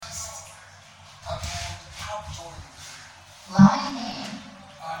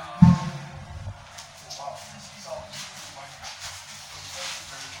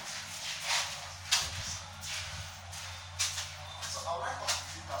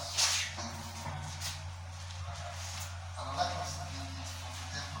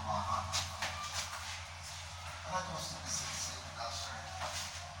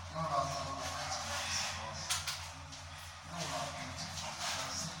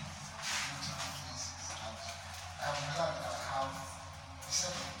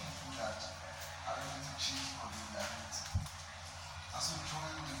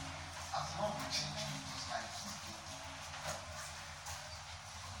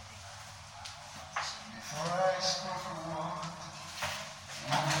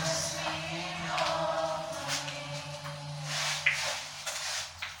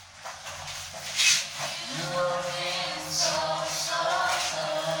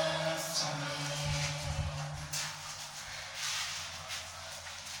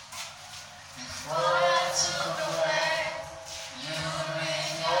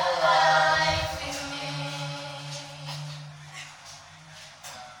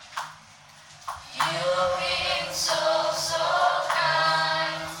You've been so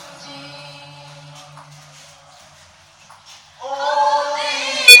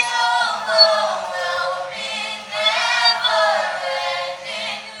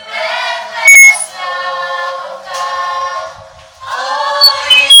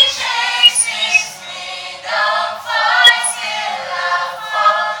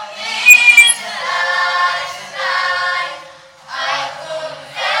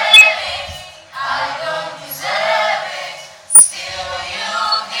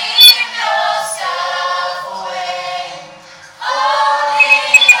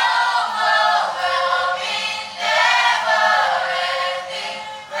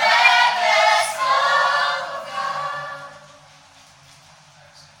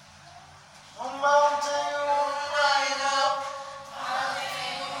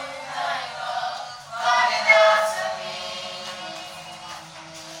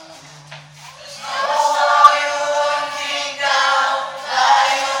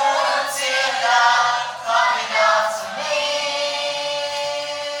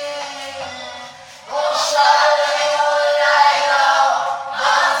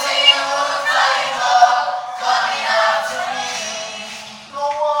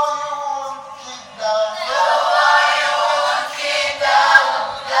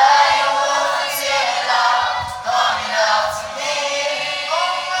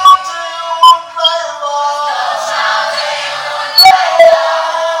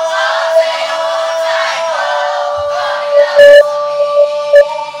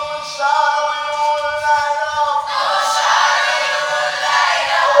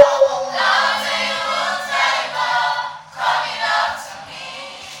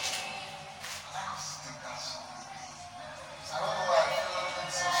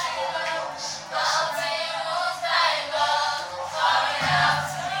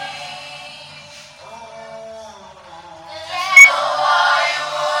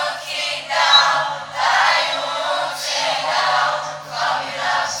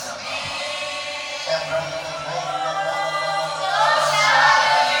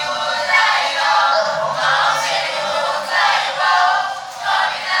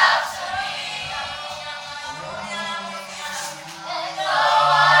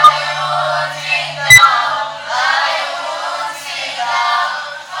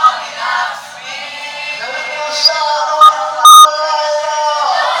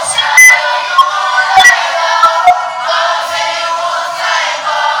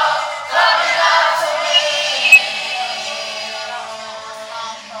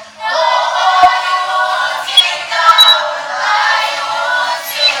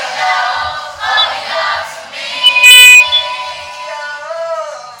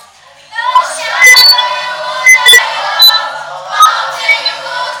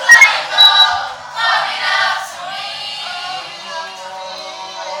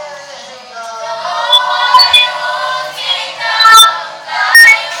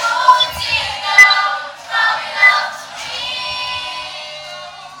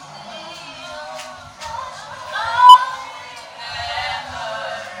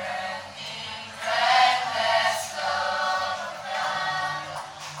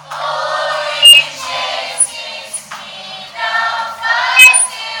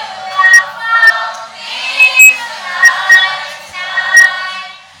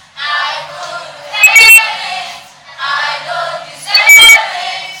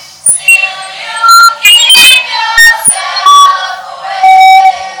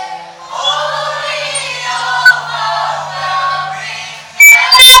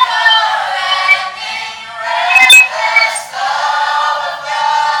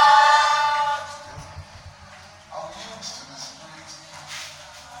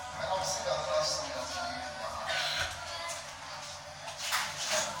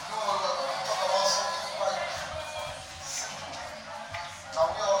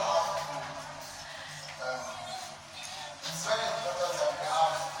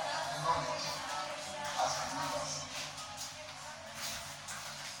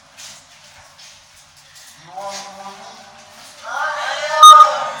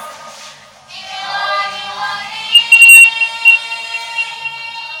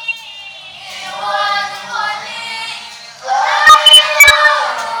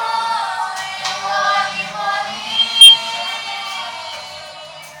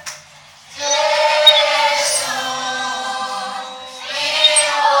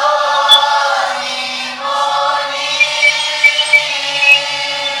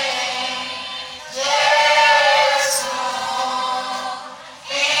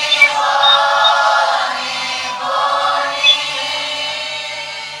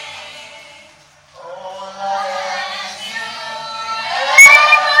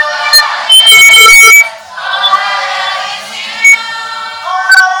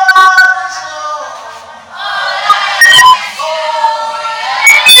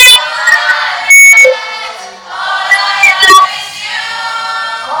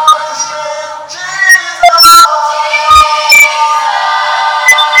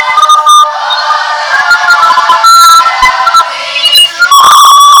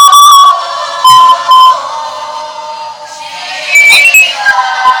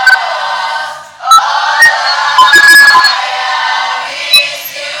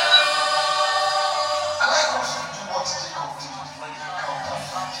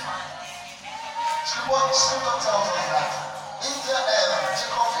Scripture tells us that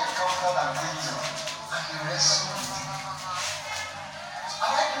Jacob encountered an angel and he wrestled with him. I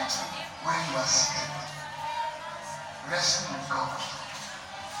like you to, when you are seated, wrestle with God.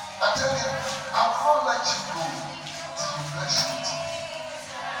 I tell him, I will not let you go till you wrestle with him.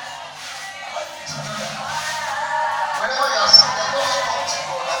 I like you to do that. Whenever you are seated, just talk to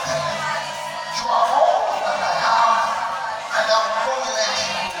God and tell him, you are all that I have, and I will not let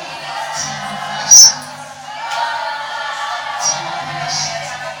you go till you bless me. Till you bless me.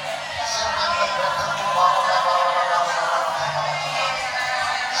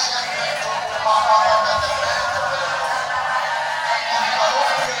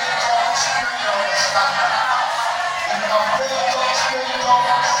 If you are not praying,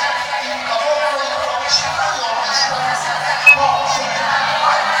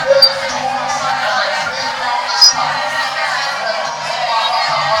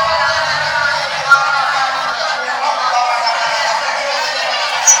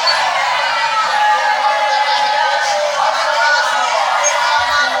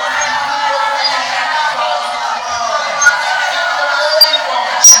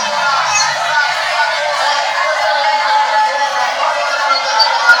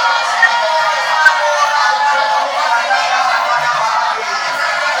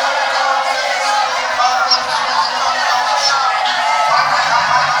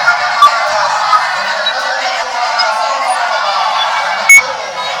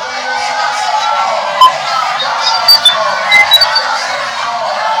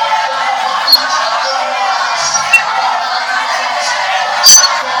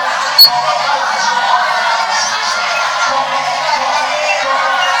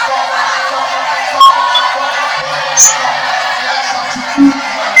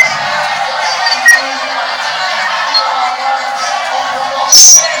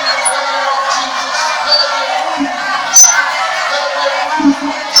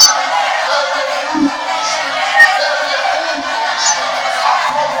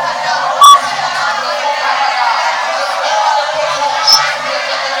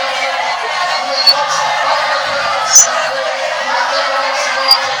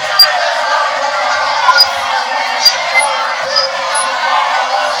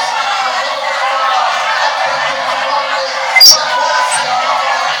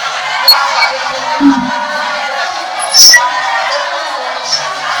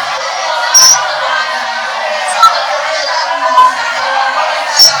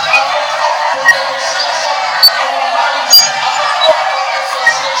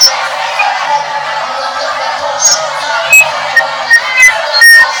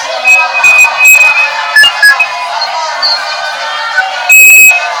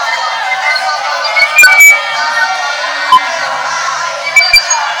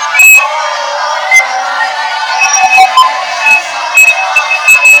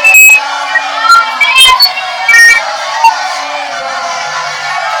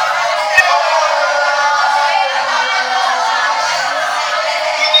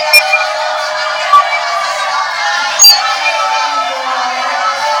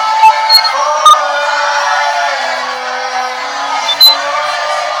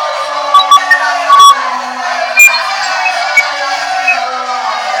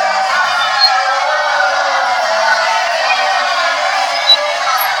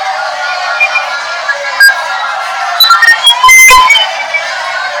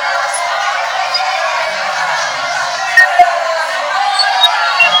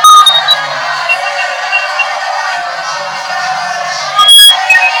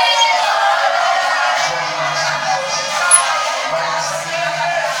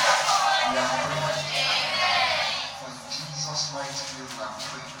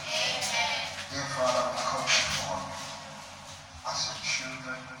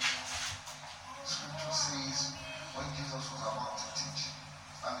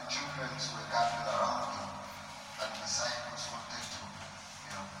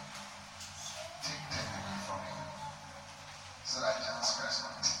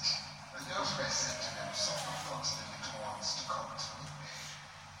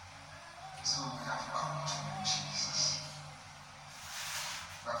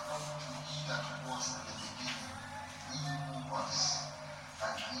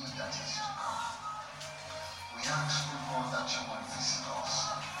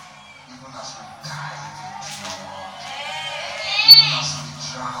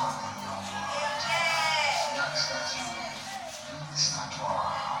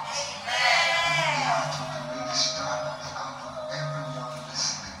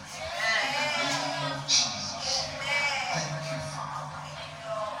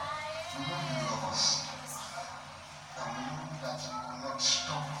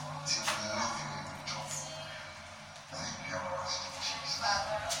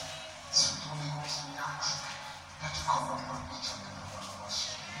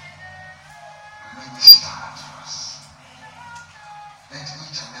 minister to us. Let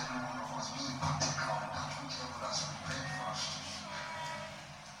each and every one of us be a partaker of that which heaven has prepared for us to do.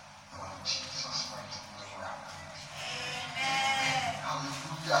 For in Jesus' mighty name we are praying. Amen.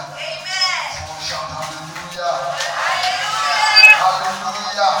 Hallelujah. Amen. Someone shout hallelujah.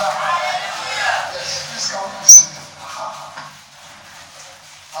 Hallelujah. Hallelujah. Yes, please come and sit.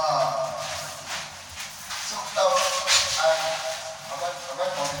 Am I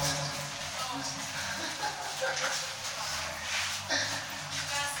committed to this?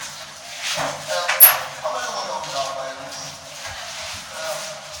 How many of us have Bibles?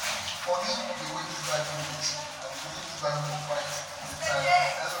 For me, the way this Bible is, I'm reading this Bible for quite some time.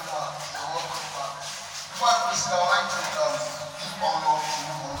 Everyone, you're welcome back. Before I proceed, I would like to give honor to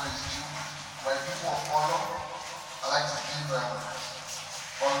whom honor is due. My people of honor, I like to give honor,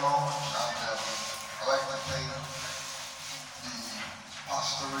 and I like to thank the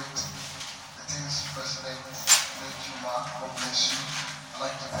pastorate, the team's president. Thank you, Mark. God bless you. I'd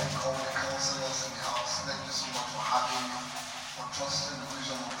like to thank all the counselors in the house. Thank you so much for having me, for trusting the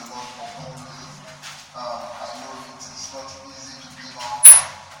vision of the Lord upon me. I know it is not easy to give out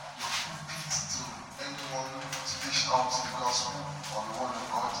your pulpit to anyone to dish out the gospel or the word of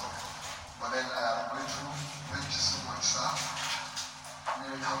God. But then I am grateful. Thank you so much, sir.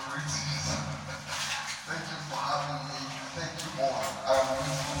 We are greetings. Thank you for having me. Thank you all. I am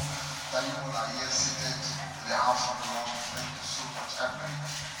grateful that you all are here seated in the house of the Lord. Thank you so much. I pray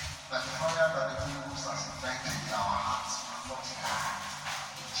that the fire that the Holy Ghost has ignited in our hearts will not die.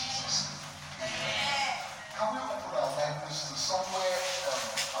 In Jesus' name. Amen. Can we open our Bibles to somewhere?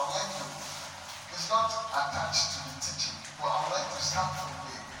 I would like to, it's not attached to the teaching, but I would like to start from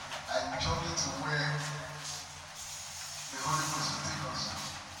there and journey to where the Holy Ghost will take us.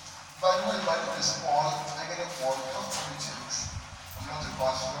 By the way, my name is Paul. I get it Paul. Just for me, I'm not a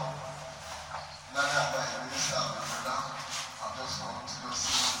pastor. Neither am I a minister. I'm a brother. I'm just going to just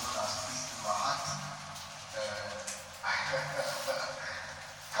see what God has placed in my heart.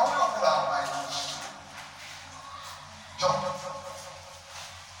 Can we open our Bibles to John?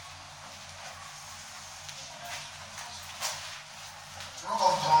 Book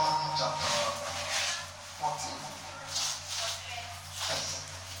of John, chapter 14. Yes.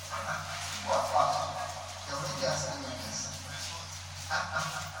 What part? The way are saying this.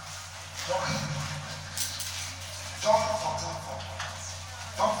 John 14,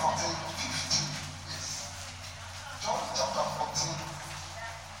 15. Yes. John chapter 14,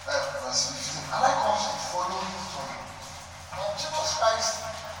 verse 15. I like us to follow him from now. Jesus Christ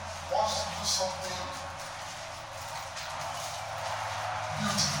wants to do something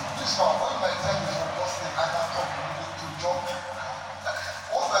beautiful. This one, when my time is almost I can talk to John.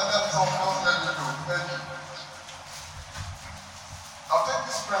 All the names of God, let me know. Thank you. I'll take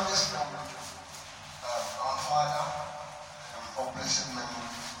this premise from our father, of blessed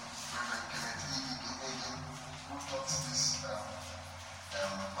memory, Reverend Kenneth Egan, who taught this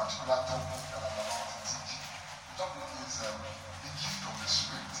particular topic that I'm about to teach. The topic is the gift of the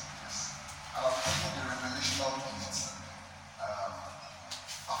Spirit. Yes. And I'm taking the revelational gifts.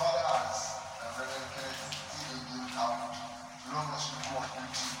 Our father has Reverend Kenneth Egan out long as we go on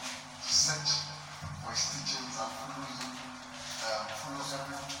YouTube to search for his teachings and follow him, follow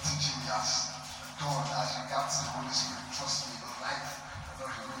every teaching he has done as regards the Holy Spirit. Trust me, your life will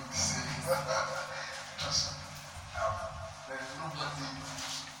not remain the same. Trust me. There is nobody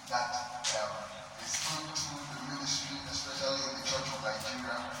that is going through the ministry, especially in the Church of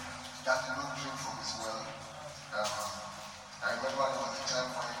Nigeria, that did not drink from his well. I remember there was a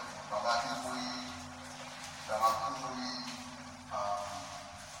time when Baba Kibui, that we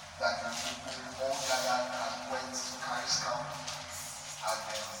all gathered and went to Carrie's camp, and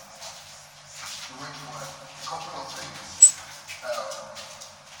we went for a couple of things.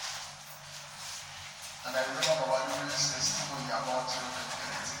 And I remember Baba Kibui says testimony about Kenneth.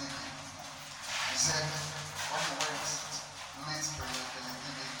 He said, when we went to meet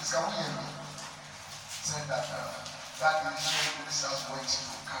Kenneth, this can we hear me? He said that that initial ministers went to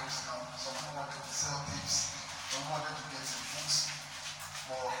Carrie's camp. Some people wanted to sell tips, some wanted to get some books.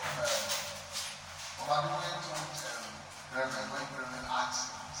 For Baba Kibui told Reverend, when Reverend asked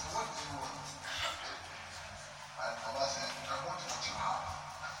him, he said, what do you want? And Baba said, I want what you have.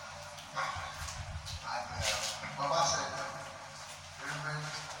 And Baba said, Reverend,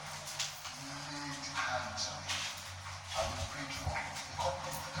 laid hands on him. I will preach for a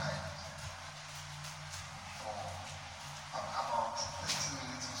couple of times for about 30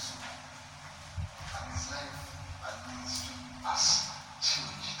 minutes or so. And his life and ministry has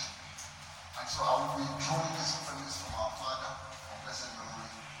changed. And so I will be drawing this premise from our father, of blessed memory,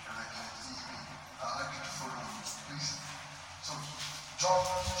 John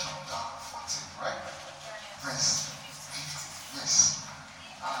chapter 14, right? Verse 50. Yes.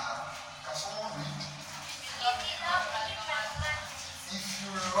 Can someone read? If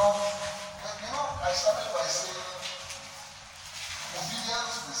you love, I started by saying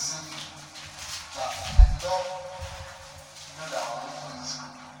obedience will save you. That I love, that I'm open in school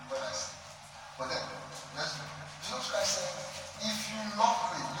when I say. But then, let's go. Jesus Christ said, if you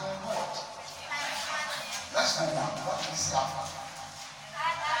love me, you will do what? Let's go on. What do we see after?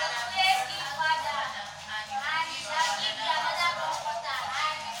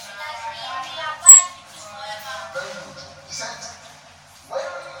 Very good. He said, when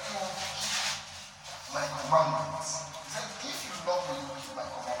you keep my commandments, he said, if you love me, you keep my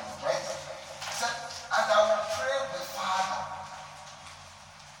commandments, right? He said, and I will pray the Father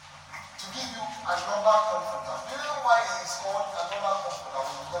to give you another comforter. Do you know why it is called another comforter?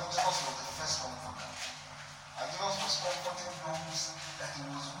 Because Jesus was the first comforter. And Jesus was comforting those that he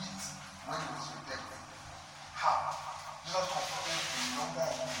was with when he was with them. How? Jesus comforted in a number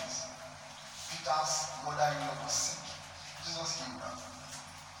of ways. Peter's mother-in-law was sick. Jesus healed her.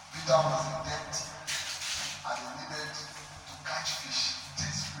 Peter was in debt and he needed to catch fish.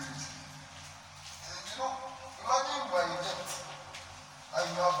 This spirit. Imagine you are in debt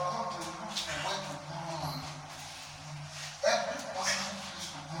and you have gone to look for where to borrow money. Every possible place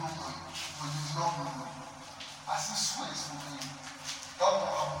to borrow money, but you do not borrow money. As he swears for you, that will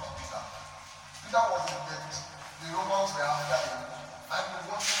not happen to Peter. Peter was in debt. The Romans were after him and he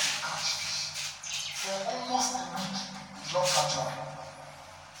wanted to catch fish. For almost a week, he did not catch one.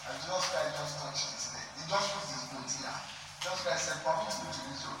 And Jesus Christ just touched his leg. He just put his boat here. Jesus Christ said, permit me to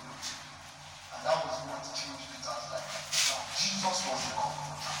use your boat. And that was what changed Peter's life. Now, Jesus was the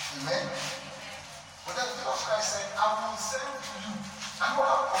comforter. Amen? But then Jesus Christ said, I will send to you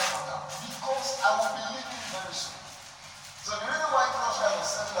another comforter because I will be leaving very soon. So the reason why Jesus Christ was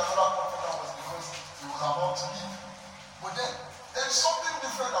sending another comforter was because he was about to leave. But then, there's something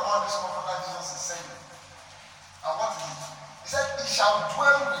different about this comforter Jesus is sending. And what is it? He said, he shall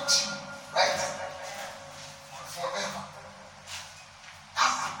dwell with you, right? Forever.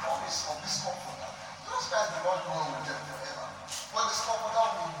 That's the promise of this comforter. Those guys do not dwell with them forever. But this comforter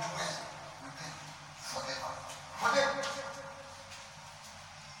will dwell with them forever. But then,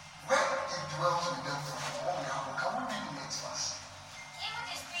 when he dwells with them forever, what will happen? Can we read the next verse? Even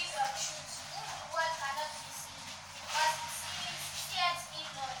the spirit of truth, whom the world cannot receive, because it seeth him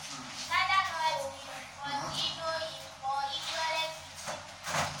not, neither knoweth him, but ye know him, for he dwelleth with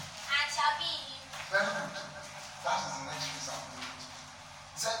you, and shall be in you. Very good. That is the next phrase I'm going to.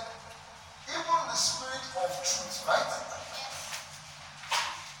 He said, even the spirit of truth, right? Yes.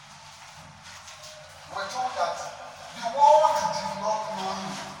 We're told that the world did not know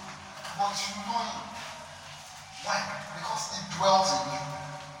him, but you know him. Why? Because he dwells in you.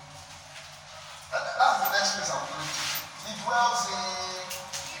 And that's the next place I'm going to. He dwells in.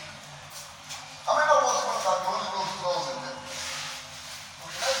 How many of us know that the Holy Ghost dwells in them?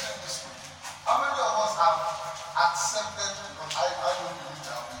 Okay, let's do it this way. How many of us have accepted, because I don't believe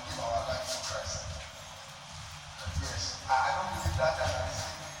that we give our life to Christ? Yes, I don't believe that I say,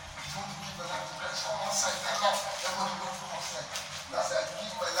 if you want to give your life to Christ, come outside, now, everybody go come outside. That's I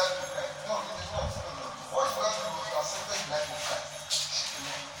give my life to Christ. No, it is not. No. What you have to do is to accept the life of Christ.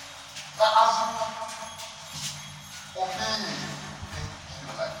 Now, as you obey him, then give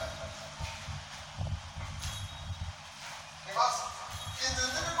your life. Because it is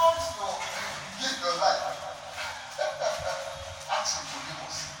difficult to give your life. Actually,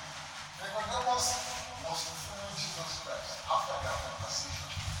 Nicodemus. Nicodemus was to follow Jesus Christ after their conversation.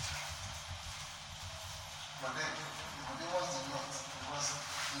 But then, Nicodemus did not, because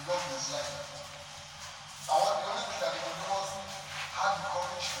he loved his life. And what the only thing that Nicodemus had the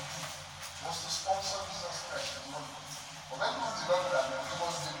courage to do was to sponsor Jesus Christ with money. But when people did not know that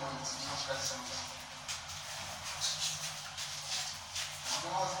Nicodemus gave money to Jesus Christ,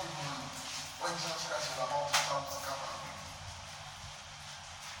 Nicodemus gave money when Jesus Christ was about to come to Capernaum.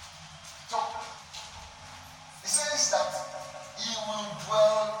 So, he says that he will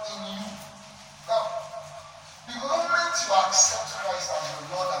dwell in you. Now, the moment you accept Christ as your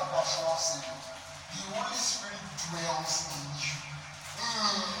Lord and personal Savior, the Holy Spirit dwells in you.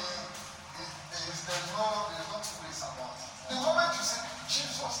 There's no two ways about it. The moment you say,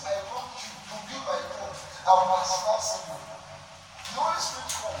 Jesus, I want you to be my Lord and personal Savior, the Holy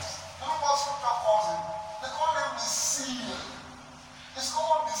Spirit comes. You know what scripture calls him? They call him the seal. It's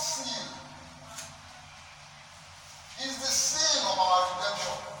called the seal. It's the seal of our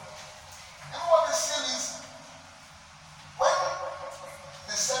redemption. You know what the seal is? When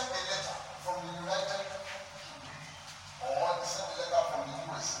they send a letter from the United Kingdom, or they send a letter from the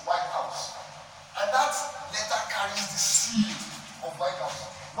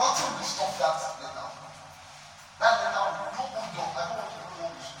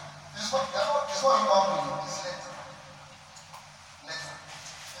It's not human being, it's letter. Letter.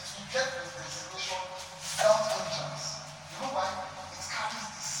 It will get the destination without entrance. You know why? It carries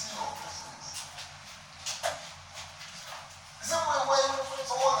the seal of presence. The same way when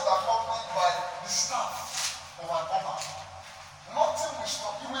someone is accompanied by the staff of an offer, nothing will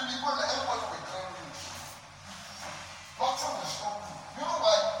stop. You will be going like everybody will claim you. Nothing will stop you. You know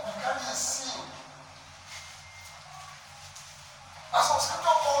why? You carry a seal. As our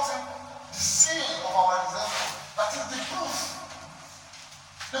scripture calls him, the seal of our resentment. That is the proof.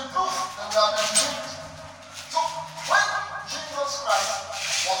 The proof that we have been redeemed. So when Jesus Christ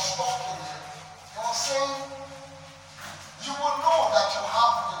was talking here, he was saying, you will know that you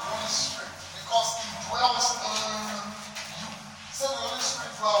have the Holy Spirit because he dwells in you. Say the Holy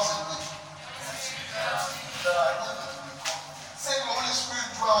Spirit dwells in me. Say the Holy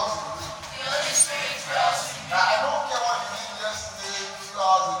Spirit dwells in me. The Holy Spirit dwells in me. Now I don't care what you did yesterday, 2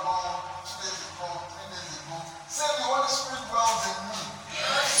 hours ago, 2 days ago, 3 days ago. Say the Holy Spirit dwells in me. The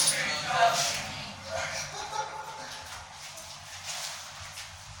Holy Spirit dwells in me.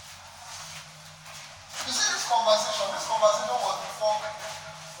 You see this conversation was before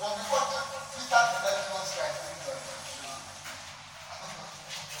Peter denied Jesus Christ 3 times.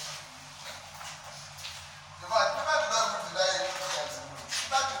 In fact, Peter did not even deny him 3 times.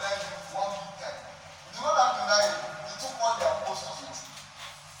 Peter denied him 1 big time. He did not have to deny him. He took all the apostles with him.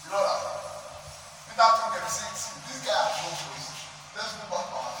 You know that? Peter told them, said, this guy has no place. Let's go back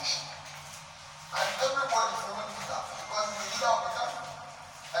to our fishing. And everybody followed Peter because he's the leader of the camp.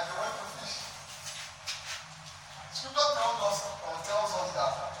 And they went to fish. Scripture tells us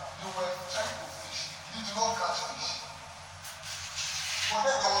that you were trying to fish. You did not catch fish. But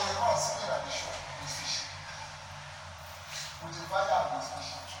then there was a man sitting at the shore with fish. With a fire and with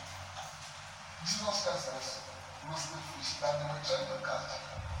fish. Jesus Christ was roasting fish that they were trying to catch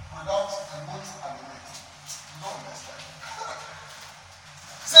without a boat and a net. You don't understand.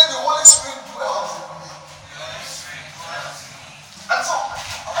 Say the Holy Spirit dwells in me. The Holy Spirit dwells in me. And so,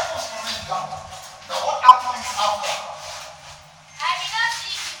 I want us to read that. Now what happens after? I will not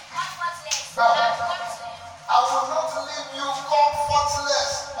leave you comfortless. I will not leave you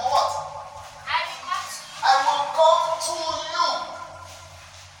comfortless. For what? I will come to you.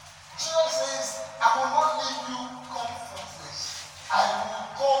 Jesus says, I will not leave you comfortless. I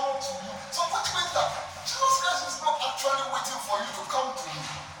will come to you. So which means that Jesus Christ is not actually waiting for you to come to him.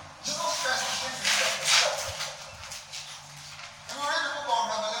 Jesus Christ is taking himself. If you read the book of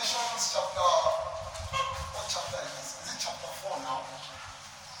Revelation, what chapter is this? Is it chapter 4 now?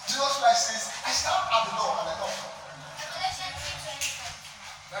 Jesus Christ says, I stand at the door and I knock.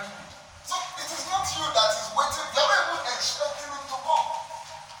 Very good. So it is not you that is waiting, you are not even expecting him to come.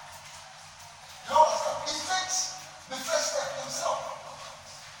 You understand? He takes the first step himself.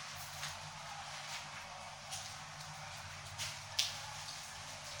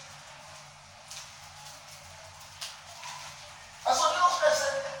 And so Jesus Christ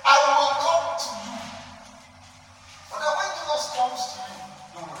said, I will come to you. But then when Jesus comes to you,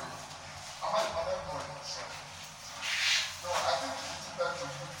 don't worry. Am I worried? Sorry. No, I think it's better to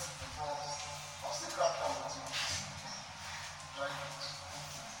put before I'll still crack down with you. Right?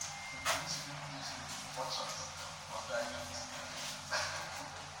 The police will usually watch us for driving.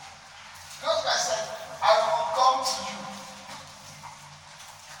 Jesus Christ said, I will come to you.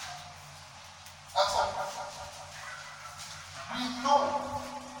 And so we know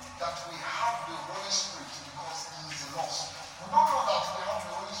that we have the Holy Spirit because he is in us. We don't know that we have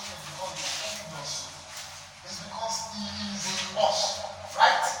the Holy Spirit because he opened us. It's because he is in us.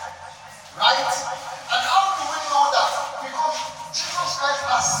 Right? Right? And how do we know that? Because Jesus Christ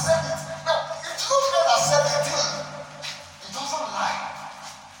has said it. Now, if Jesus Christ has said a thing, it doesn't lie.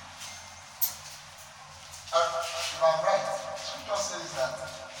 You are right. Scripture says that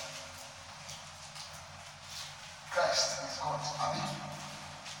Christ is God. Amen.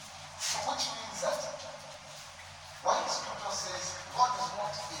 So which means that when the scripture says God is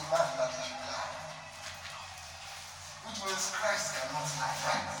not a man that he should lie, which means Christ cannot lie,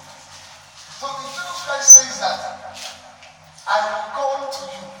 right? So if Jesus Christ says that I will come to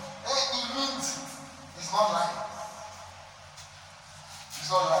you, then he means it. He's not lying. He's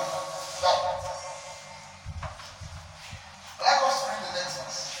not lying. Now, let us read the next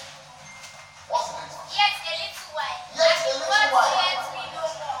verse. What's the next verse? Yet a little while. Yet a little while. Yet me no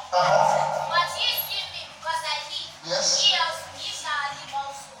more. But ye see me because I live. Yes. Ye shall live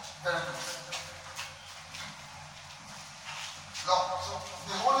also. Very good. Now, so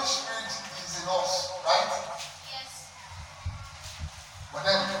the Holy Spirit is in us, right? Yes. But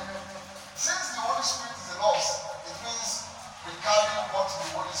then, since the Holy Spirit is in us, it means we carry what the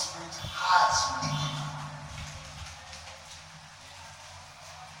Holy Spirit has with him.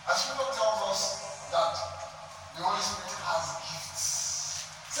 And Scripture tells us that the Holy Spirit has gifts.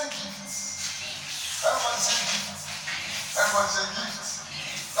 Say gifts. Everybody say gifts. Everybody say gifts.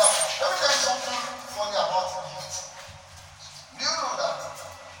 Now, let me tell you something funny about gifts. Do you know that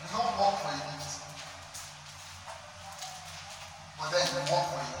you don't work for a gift, but then you work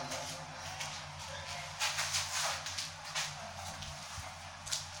for a gift?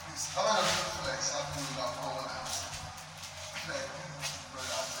 Please, how many of you feel like something will have gone on? Like,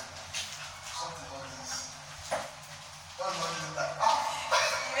 brother, I said, something like this. Everybody is like,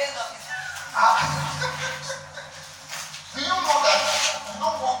 Do you know that you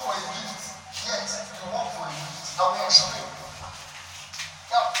don't work for a gift, yet you work for a gift? I will explain.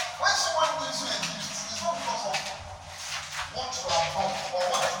 Now, when someone gives you a gift, it's not because of what you have done or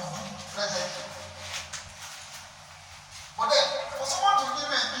what you do presently. But then, for someone to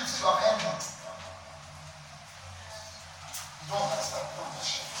give you a gift, you have earned it. You don't understand. Don't be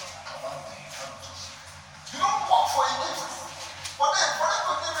shit. Come on, man. You don't work for a gift. But then, for them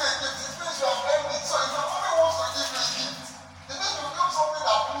to give you a gift, it means you have earned it. So if your mommy wants to give you a gift, it means you give something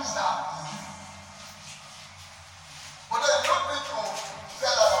that pleases her. But then you don't need to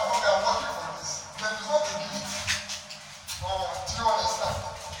tell her that mommy, I'm working for this. Then it's not a gift. Oh, do you understand?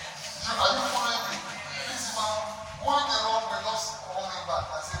 Are you following me? This man going the wrong way, just coming back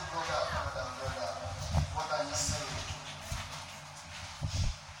and say, brother, what are you saying?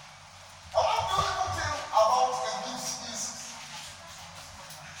 And one beautiful thing about a gift is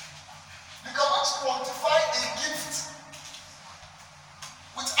you cannot quantify a gift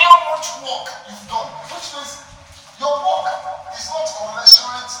with how much work you've done, which means your work is not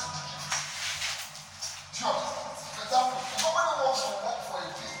commensurate to the gift. Do you understand? For example, if somebody wants to work for a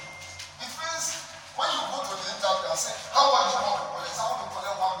day, it means when you go to the interview and say, how much you want to collect? I want to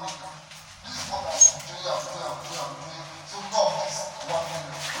collect 1 million. This is what I'm doing. So God is 1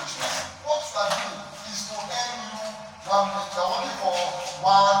 million. Which means what you are doing is to earn you 1 million. You are working for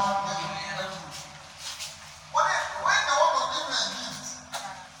 1 million. But then, when they want to give you a gift,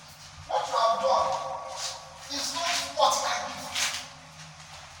 what you have done is not what I give.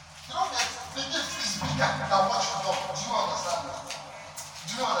 You don't get the gift is bigger than what you've done. Do you understand that?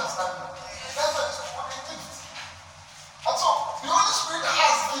 Do you understand that? That's why it's called a gift. And so the Holy Spirit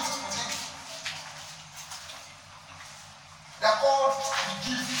has gifts with him. They are called the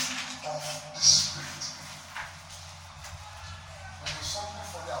gift of the Spirit. When there's something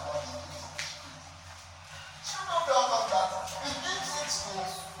funny about the gift of the Spirit, Scripture tells us that he gives it to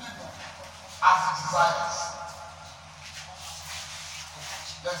people as he desires.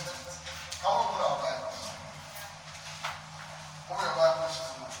 Let's do it. Can we open our Bibles? Open your Bibles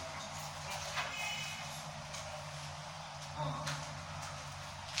to me.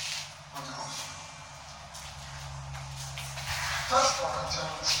 Holy Ghost. 1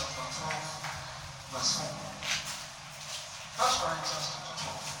 Corinthians chapter 12, verse 4. 1 Corinthians chapter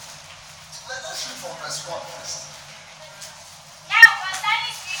 12. Let's read from verse 1 first. Now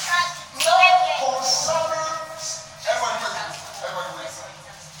concerning spiritual gifts, Everybody wait.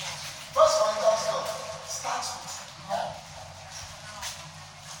 1 Corinthians 12 starts with now.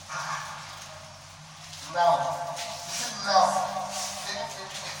 Now. You see now.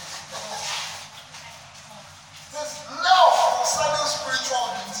 It says now concerning spiritual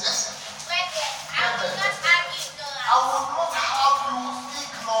gifts. Yes. I will not have you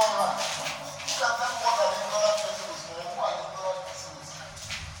ignorant. You can tell what an ignorant person is or who an ignorant person is.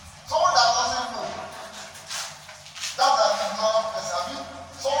 Someone that doesn't know. That's an ignorant person. I mean,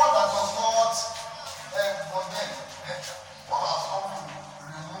 someone that does not, but then, what has come to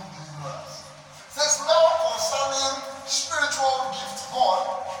remove the ignorance? It says now concerning spiritual gifts. God.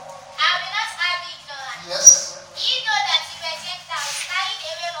 I will not have you ignorant. Yes. You know that you were Gentiles carried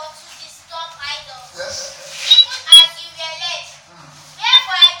away unto these dumb idols. Yes. Even as you were led.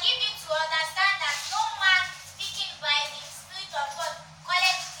 Therefore I give you to understand that no man speaking by the Spirit of God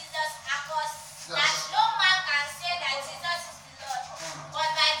calleth Jesus accursed. Yes. That no man can say that Jesus is the Lord, but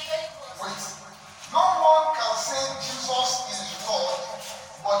by the Holy Ghost. Wait. No one can say Jesus is Lord,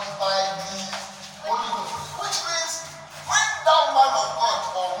 but by the Holy Ghost. Which means when that man of God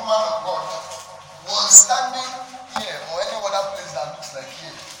or woman of God was standing here or any other place that looks like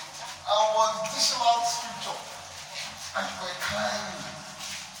here and was dishing out scripture and you were crying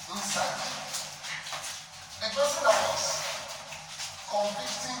inside, the person that was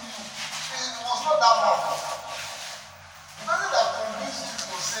convicting you, it was not that man. The person that convinced you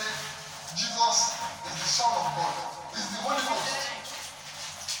to say Jesus is the Son of God is the Holy Ghost.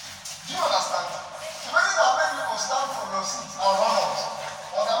 Do you understand? The person that made you to stand from your seat and run out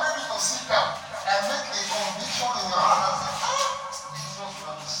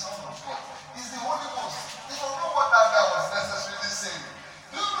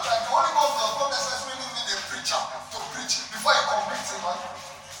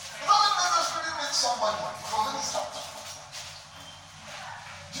somebody. It was in this chapter.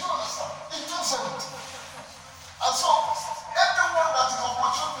 Do you understand? It gives it. And so, everyone that is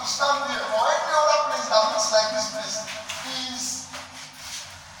opportune to stand here or any other place that looks like this place is,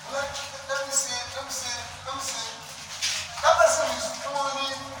 let me say, that person is only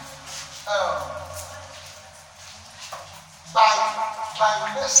by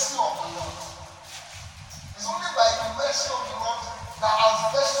mercy of the Lord. It's only by the mercy of the Lord that as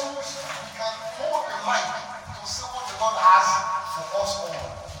vessels we can hold the mic to say what the Lord has for us all.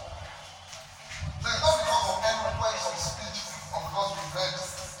 So it's not because of eloquence of speech or because we read.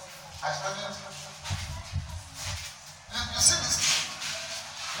 I studied. You see this?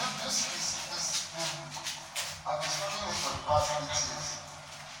 You see this book? I've been studying it for the past 8 years.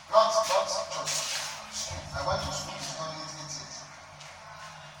 Not church. School. I went to school to study it 8 years.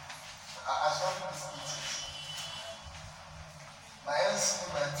 I studied this 8 years. My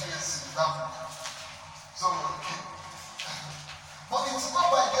NC, my TSC, that book. So, okay. But it's not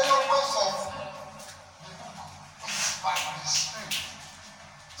by the eloquence of the book, it's by the Spirit.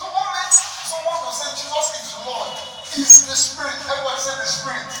 So what makes someone to say Jesus is Lord is the Spirit. Everybody say the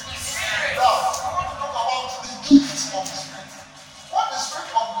Spirit. Now, I want to talk about the gifts of the Spirit. What the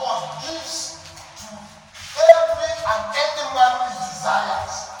Spirit of God gives to every and any man his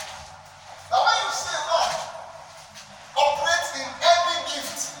desires. Now when you say Lord, operate in any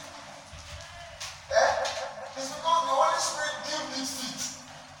gift, it's because the Holy Spirit gives it fit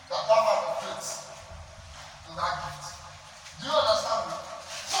that man operates in that gift. Do you understand me?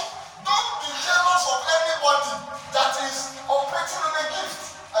 So don't be jealous of anybody that is operating in a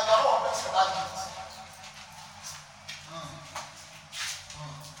gift and you are not operating in that gift.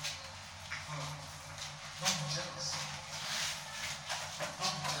 Don't be jealous.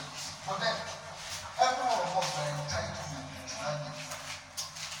 Don't be jealous. But then, every one of us are entitled to that gift.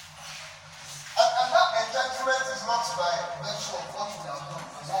 And that entitlement is not by virtue of what we have done,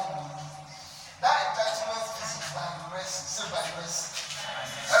 what we do. That entitlement is by mercy. Say by mercy.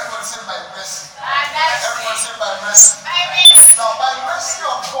 Everyone say by mercy. Everyone say by mercy. Now, by mercy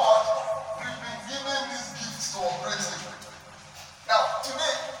of God, we've been given these gifts to operate in. Now,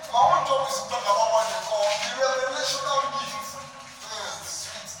 today, my own job is to talk about what they call the revelational gift.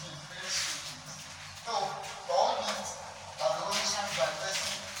 Sweet gift, very sweet gift. So, my own gift that the Holy Spirit by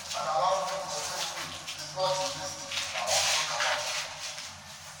mercy and allow me to operate in is not in this thing. I want to talk about.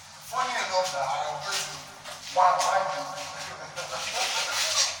 Funny enough that I operate in one gift.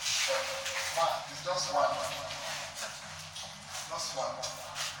 It's just one. Just one.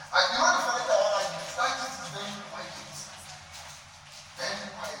 And you know the funny thing about that gift is very quiet. Very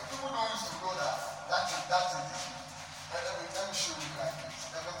quiet. People don't used to know that is the gift. Let me show you like it.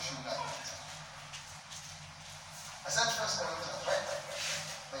 Let me show you like it. I said First Corinthians, right?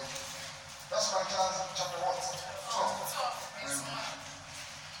 Thank you. First Corinthians chapter what? 12. Very good.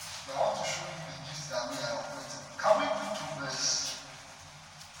 I want to show you the gifts that we are operating. Can we go to verse?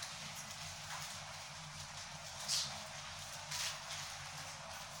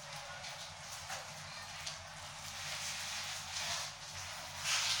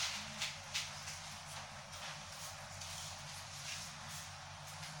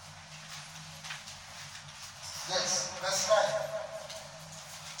 Yes, verse 9.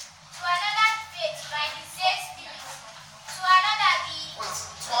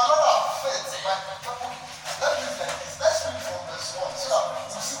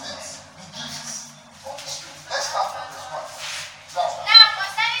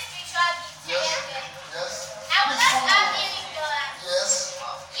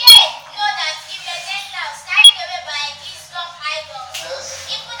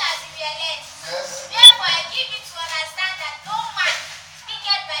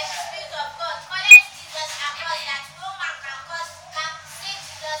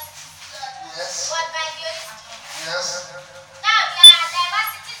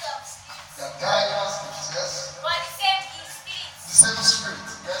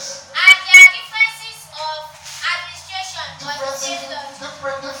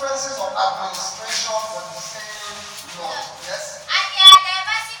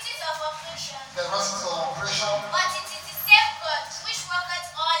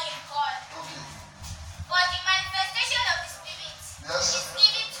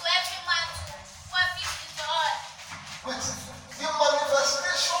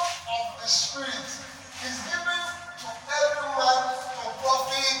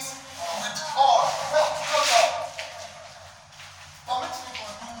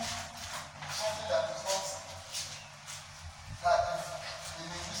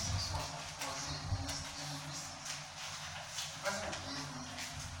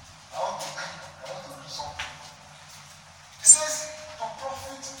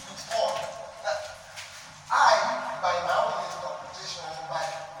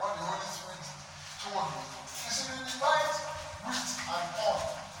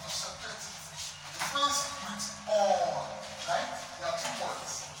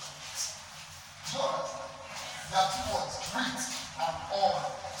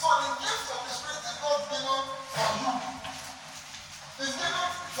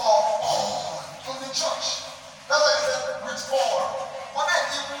 church. That's why I said with all. But then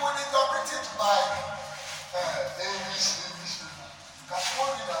if we would interpret it by English people, you can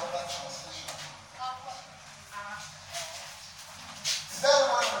only read another translation. Is there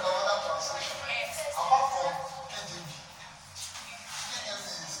anyone with another translation? Apart from KJV. KJV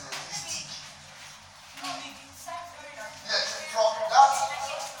is mystic. Yes, from that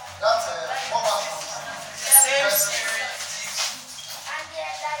what was Same spirit. And there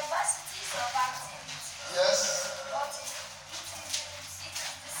are diversities of activities. yes. But it is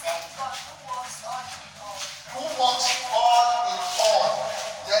the same God who works all in all. Who works all in all?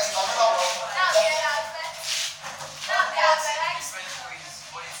 Yes, another one. Now there are varieties. Different ways,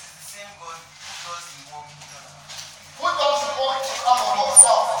 but it is the same God who does the work in all. Who does the work in all of us?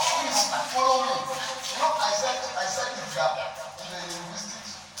 Now, please follow me. You know, I said it that in the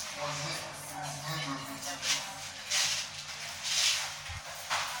linguistics was there.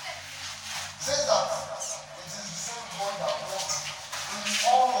 It says that it is the same God that works in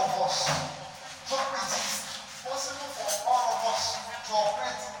all of us. So it is possible for all of us to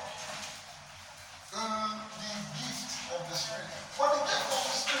operate in the gift of the Spirit. But the gift of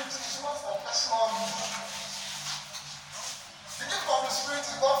the Spirit is not for personal use. The gift of the Spirit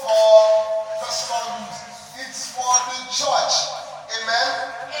is not for personal use. It's for the church. Amen?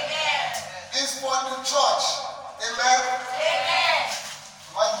 Amen. It's for the church. Amen? Amen.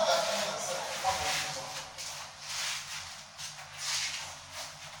 Imagine that you yourself, what will you do?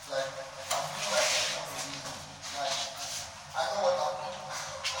 Like, I'm feeling like what will you do? Like, I know what happened.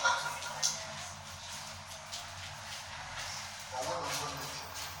 Or what was going on?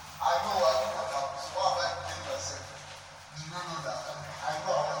 I know what happened. So why have I kidding myself? Do you know that? I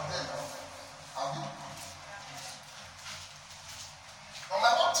know I was there now. I do. But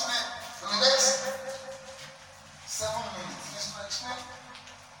my work today, in the next 7 minutes, is to explain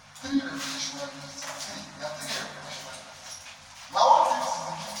 3 revelational gifts. 3. There are 3 revelational gifts. My one gift is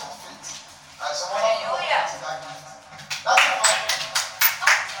the gift of faith. And some other people Hallelujah. to that gift. That's it.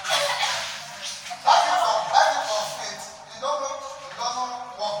 That gift of faith, it doesn't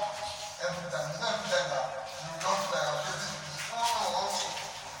work every time. It's not every time that you don't feel like I'm getting it. No.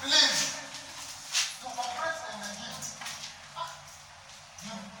 Please, to operate in the gift,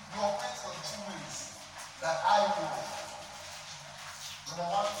 you operate in 2 ways that I know. Number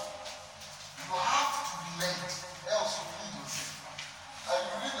 1, you have to be led, else you lead yourself. And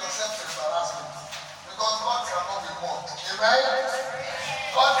you lead yourself to embarrassment. Because God cannot be mocked. Amen?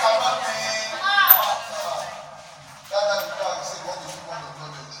 God cannot be that's the crowd say what is the word of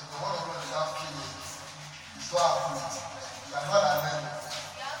knowledge. The word of knowledge has 3 ways. It's so approved. You are not an enemy.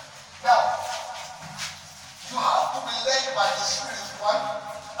 Now, you have to be led by the Spirit, 1,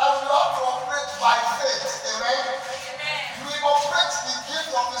 and you have to operate by faith. Amen? You will operate the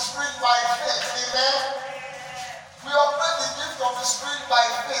gift of the Spirit by faith. Amen? We operate the gift of the Spirit by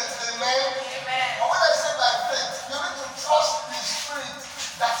faith. Amen? But when I say by faith, you need to trust the Spirit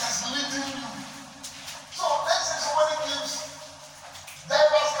that is leading you. So let's say somebody gives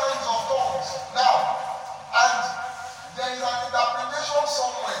diverse kinds of tongues now, and there is an interpretation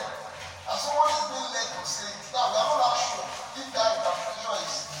somewhere, and someone is being led to say it. Now, we are not sure if that interpretation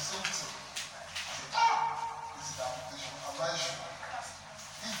is the same thing. This is the interpretation. I'm not sure.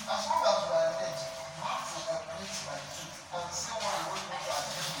 As long as you are led, you have to operate by faith and say what the Holy Ghost has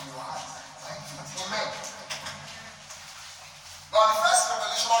given in your heart by faith. Amen. Now, the first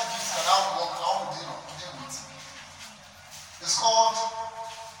revelational gift that I will deal with is called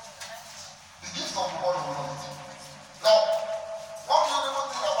the gift of the word of knowledge. Now, one beautiful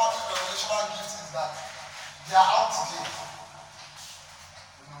thing about this revelational gift is that they are out there.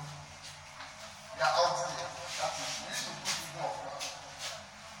 You know, they are out there. That is, you need to put people on ground.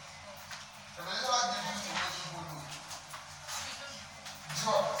 Revelational gift used to make people know. Do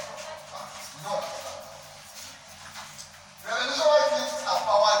you understand? You don't understand. Revelational gift and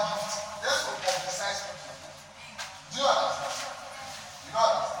power gift, they used to publicize people. Do you understand? You don't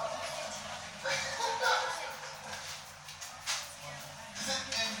understand? You see,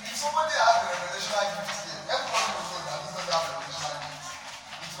 if somebody has a revelational gift here, everybody will know that this doesn't have a revelational gift.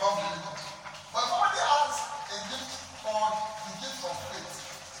 It's not really good. But if somebody has a gift called the gift of faith,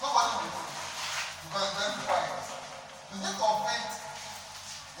 nobody will know. Because it's very quiet. The gift of faith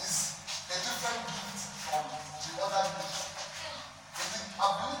is a different gift from the other gift. It's the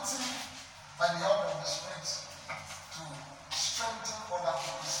ability by the help of the Spirit to strengthen other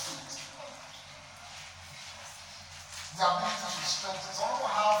people's faith. The ability to strengthen. Some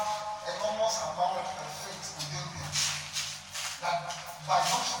people have enormous amount of faith within them. That by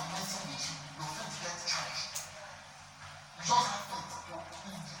not relating with you, your faith gets charged. You just have faith.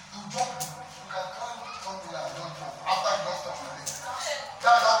 You can cry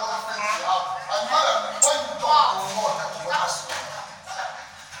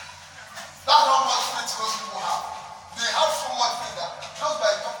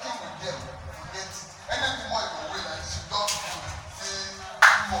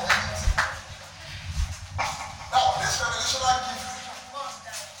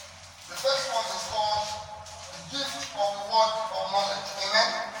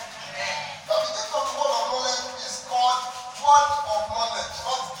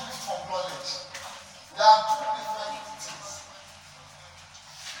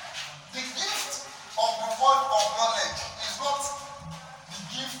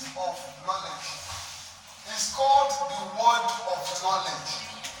called the word of knowledge.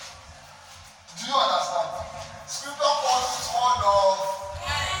 Do you understand? Scripture calls it word of.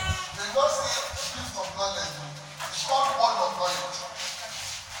 They don't say gift of knowledge. It's called word of knowledge.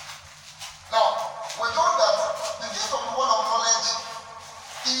 Now, we're told that the gift of the word of knowledge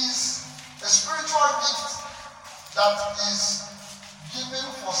is a spiritual gift that is given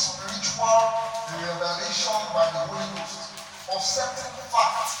for spiritual revelation by the Holy Ghost of certain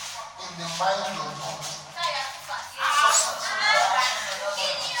facts in the mind of God.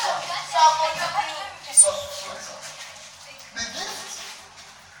 The gift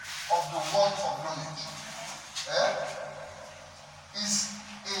of the word of knowledge is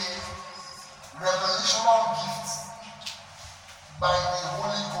a revelational gift by the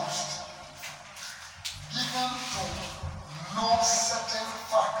Holy Ghost given to know certain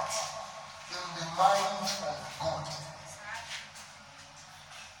facts in the mind of God.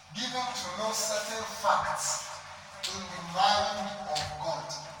 Given to know certain facts in the mind of God.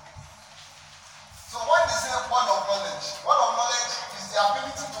 So when they say word of knowledge is the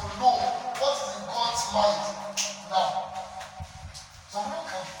ability to know what is in God's mind. Now, someone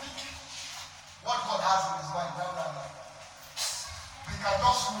can pick what God has in his mind. Now. They can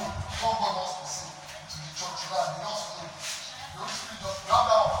just know what God wants to say to the church. Now, they just know. The Holy Spirit just grab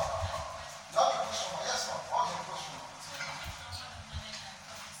that one. You have a question? Yes, ma'am. What's your question?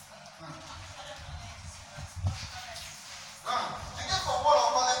 The gift of word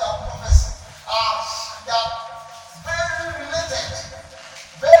of knowledge and prophecy they are very related.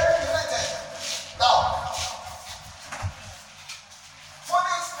 Very related. Now,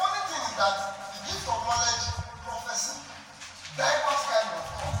 funny thing is that the gift of knowledge, prophecy, diverse kind of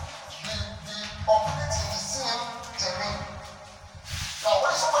thing, they operate in the same terrain. Now,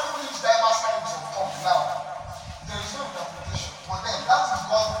 when somebody reads diverse kinds of tongue, now, there is no interpretation. But then, that is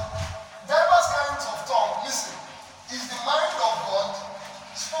what diverse kinds of tongue, listen, is the mind of God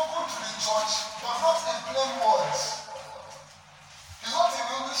spoken to the church, but not in plain words. It's not in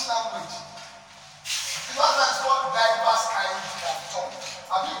English language. It's not that it's called diverse kinds of tongue.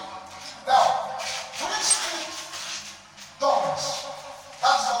 I mean, now, we speak tongues.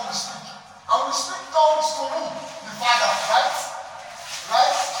 That's what we speak. And we speak tongues to who? The Father, right?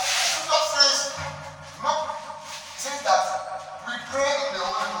 Right? Scripture says, no, it says that we pray in the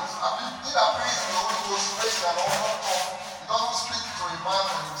Holy Ghost. I mean, he that prays in the Holy Ghost prays in an unknown tongue. He doesn't speak to a man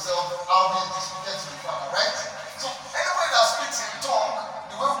or himself, albeit he speaks to the Father, right? So, anybody that speaks in tongue,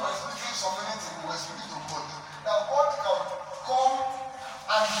 the way we were speaking some minutes ago, we were speaking to God. Now, God can come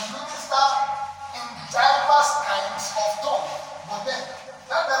and minister in diverse kinds of tongue. But then,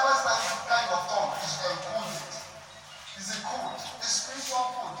 that diverse kind of tongue is encoded. It's a code, a spiritual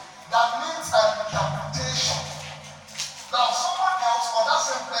code that means an interpretation. Now, someone else or that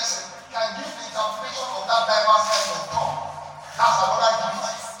same person can give the interpretation of that diverse kind of tongue. That's another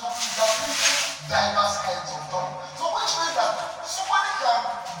gift to interpret diverse kinds of tongue. So, which means that somebody can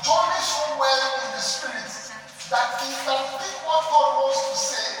journey so well in the spirit that he can pick what God wants to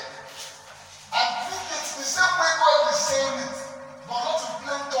say and pick it the same way God is saying it, but not in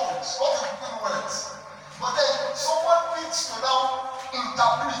plain tongues, not in plain words. But then someone needs to now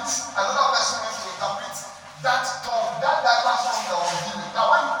interpret, another person needs to interpret that tongue, that diverse tongue that was given. Now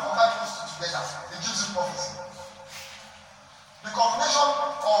when you combine those two together, it gives you prophecy. The combination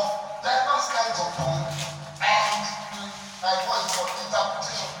of diverse kinds of tongue and what is called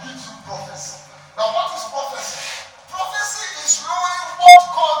interpretation gives you prophecy. Now what is prophecy? Prophecy is knowing what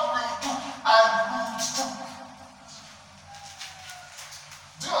God will do and will do.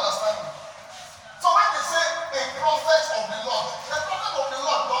 Do you understand me? So when they say a prophet of the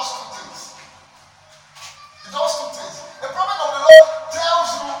Lord does two things. He does two things. A prophet of the Lord tells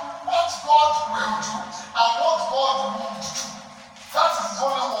you what God will do and what God will do. That is his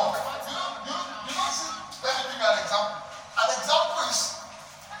only work. You don't see. Let me give you an example. An example is,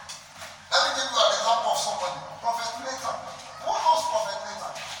 let me give you an example of somebody. Prophet Nathan. Who knows Prophet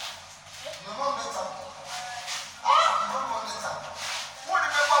Nathan? You know Nathan? You don't know Nathan. Who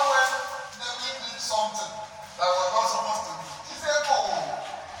remember when David did something that was not supposed to do? He said, oh.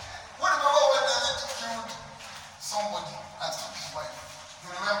 Who remember when David killed somebody and took his wife?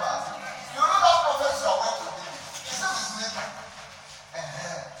 You remember? You know that prophet that went to David? His name is Nathan.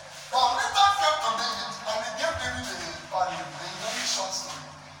 Now Nathan came to David and he gave David a very short story.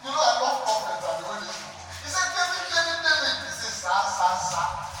 You know I love prophets and the way they speak. He said, David. He said, sir.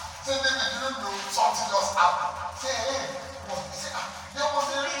 Say, David, you don't know something just happened. Say, hey, what? He said, there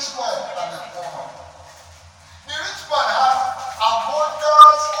was a rich man and a poor man. The rich man had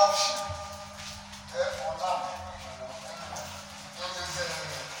abundance of sheep or land in his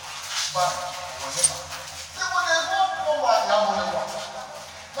barn or whatever. poor man, you have only one.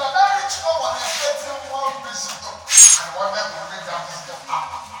 Now that rich man was expecting one visitor and wanted to bring that visitor up.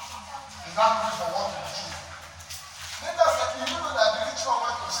 He's not looking for what to kill. Later said, you know that the rich man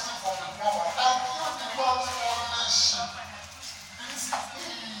went to steal from the poor man and killed the man's only sheep. This is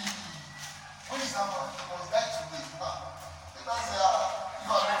who is that man? He was there today. Later said, you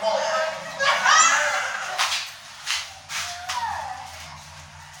are the boy.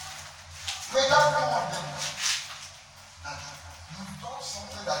 Later told them that you've done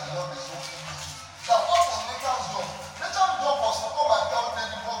something that the Lord is not going to do. That what was Nathan's job? Nathan's job was to come and tell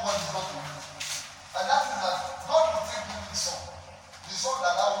them what God is not to do. And that is that God will take him his son. The son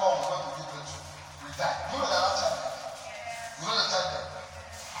that woman was going to give birth to will die. You know that child died? You know the child died?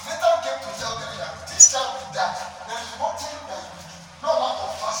 Nathan came to tell them that this child will die. There is nothing that you do. No amount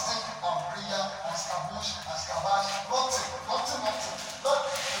of fasting and prayer and scabush and scabash. Nothing. Not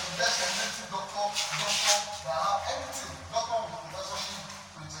the best expensive doctor, anything. Doctor with professorship,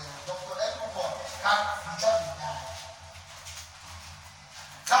 with doctor, everyone. And the child will die.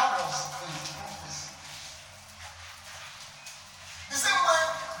 That was a prophecy. The same way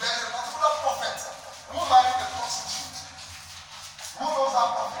there is a particular prophet who married a prostitute. Who knows that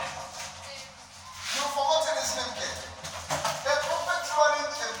prophet? You've forgotten his name yet. A prophet married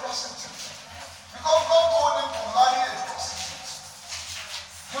a prostitute because God told him to marry a prostitute.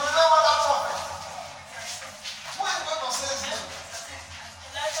 You remember that prophet? Who is going to say his name?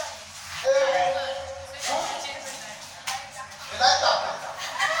 Who? Elijah.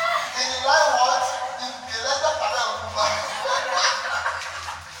 In Elijah what? In Elijah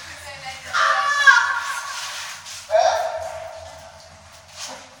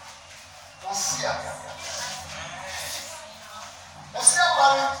Hosea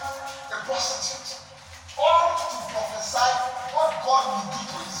married a prostitute, all to prophesy what God will do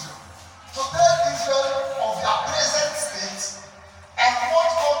to Israel. To tell Israel of their present state and what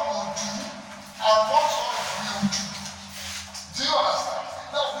God will do and what God will do. Do you understand?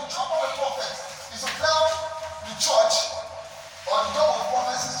 Now, the job of a prophet is to tell the church, or the job of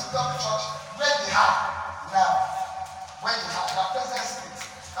prophets is to tell the church where they are now, where they are, their present state,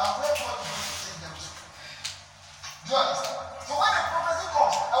 and where God is going to take them to. Do you understand? So when the prophecy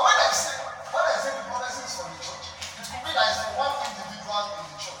comes, and when I say the prophecy is from the church, it could be that it's for one individual in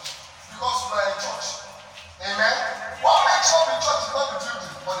the church, because we are a church. Amen? What makes up the church is not the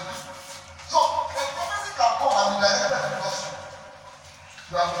building, but the people. So a prophecy can come and be directed at the gospel.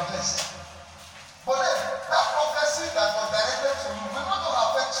 You are blessed. But then that prophecy that was directed to you will not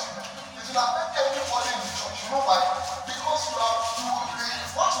affect you. It will affect everybody in the church. You know why? Because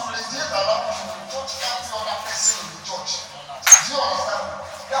what will radiate around you in the church every other person in the church. Do you understand?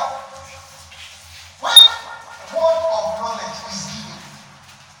 Now, when word of knowledge is given,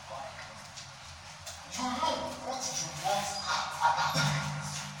 you know what you want at that time.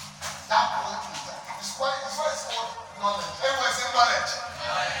 That point is why it's called knowledge. Everyone say knowledge.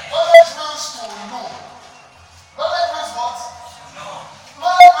 Knowledge means to know. Knowledge means what?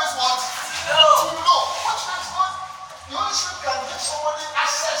 Knowledge means what? To know. Which means God, the Holy Spirit can give somebody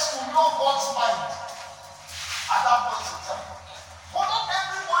access to know God's mind at that point in time. But not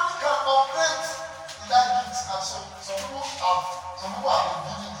everybody can operate in that gift, and so some people have been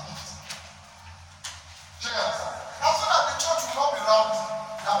given the gift. Do you understand? And so that the church will not be round.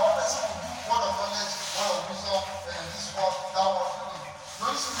 Now one person will do word of knowledge, word of wisdom, and this one, that one. The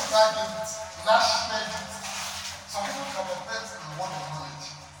Holy Spirit will not give it, will not share it. Some people can operate in the word of knowledge.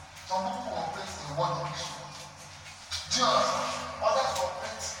 Some people will operate in the word of wisdom. Do you understand? Others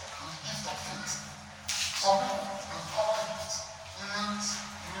operate in the gift of faith. Some people will power gift, healings,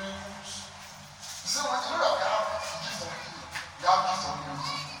 miracles. You see, when you know that we have the gift of healing, we have gift of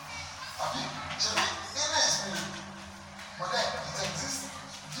miracles. Healing is miracle. But then it exists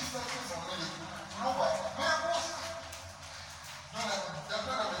differently from miracle. You know why? Miracles, don't let me.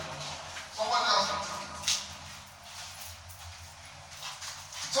 Somebody else will tell you.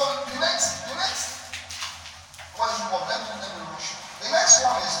 So the next what is it called? Let me rush. The next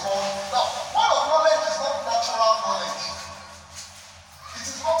one is called, now, word of knowledge is not natural knowledge. It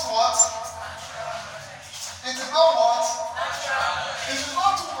is not what? It is not what? It is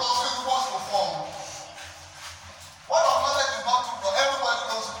not 2 plus 2 equals to 4. Word of knowledge is not 2 plus, everybody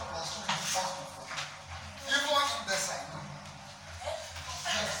knows 2 plus 2 equals to 4. Even in the sign.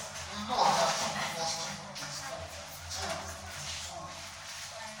 Yes, we know that 2 plus 2 is 4. 2.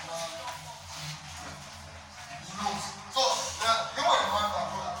 You know. So, even a man can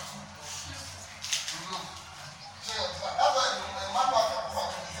know that 2 plus 2. You know. So, that's why a man can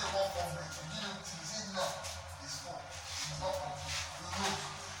come and say 1 complex. You give him 2, you say no, it's 4.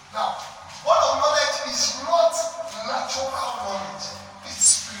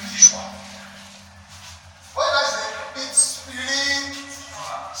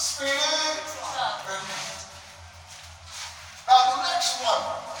 one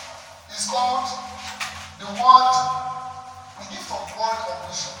is called the word, the gift of word of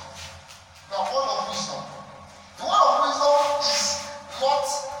wisdom. Now, word of wisdom. The word of wisdom is not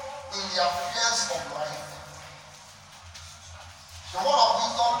in the affairs of life. The word of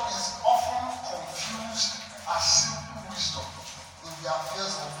wisdom is often confused as simple wisdom in the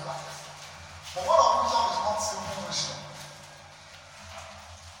affairs of life. But word of wisdom is not simple wisdom.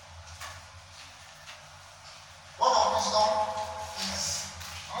 Word of wisdom is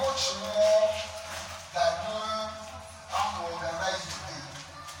much more than knowing how to organize your day.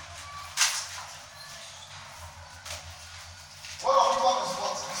 Word of wisdom is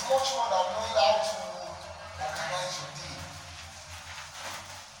what? It's much more than knowing how to organize your day.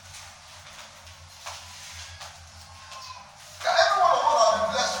 Yeah, every one of us have been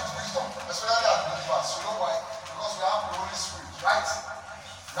blessed with wisdom, especially as believers. You know why? Because we have the Holy Spirit, right?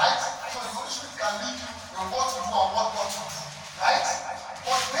 Right? So the Holy Spirit can lead you in what to do and what not to do, right?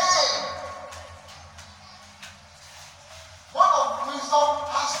 But then, word of wisdom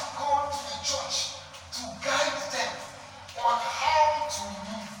has to come to the church to guide them on how to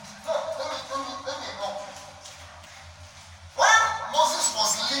live. No, let me know. When Moses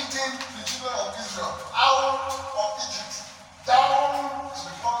was leading the children of Israel out of Egypt down to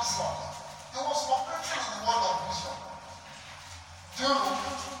the promised land, he was operating in the word of wisdom. Do you know?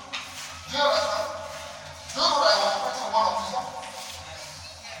 Do you understand? Do you know that he was operating in the word of wisdom?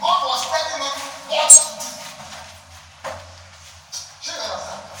 God was telling him what to do. Do you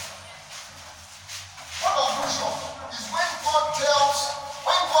understand? Word of wisdom is when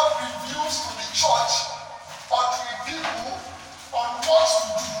God reveals to the church or to the people on what to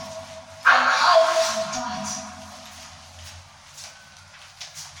do and how to do it.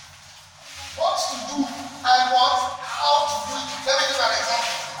 What to do and what? How to do it. Let me give you an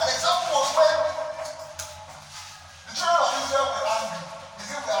example. An example was when the children of Israel were angry. They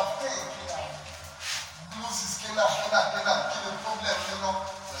said, we have paid. Moses, kill them, kill the problem, you know.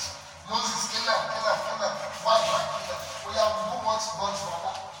 Moses, kill them. Why kill them? Oh yeah, we don't want God's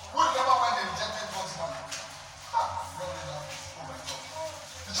manna. Who remember when they rejected God's manna? Oh my God.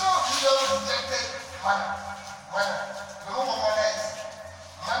 The children of Israel rejected manna. You know what manna is?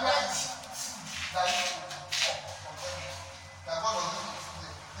 Manna is food that you chop from heaven. That God was looking for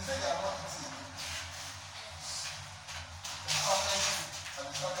them. They said they are not eating. They started food and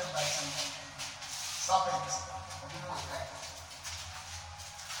they started biting serpents and people died.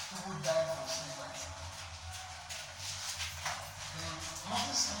 People died from snake bites.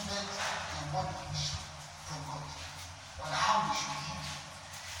 Moses needed a word of wisdom from God on how they should live.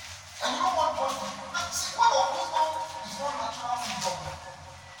 And you know what God did? See, word of wisdom is not natural wisdom.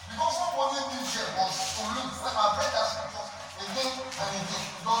 Because somebody did here was to live. When I read that scripture again and again,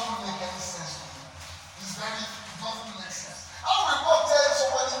 it doesn't make any sense to me. It doesn't make sense. How will God tell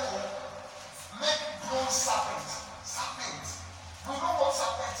somebody to make bronze serpents? We know what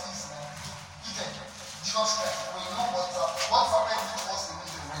serpent is now. Eden. Jesus Christ. We know what serpent it was in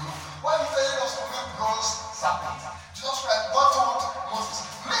Eden. We know. Why are you telling us to make bronze serpent? Jesus Christ, God told Moses,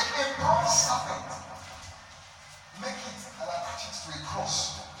 make a bronze serpent. Make it and attach it to a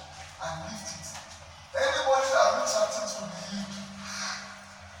cross and lift it. Anybody that looks at it will believe.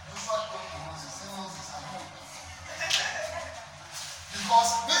 You start going to Moses. Say Moses, I know. Because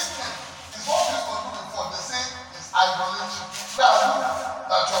this thing is what we were doing before. They say it's idolatry. Now look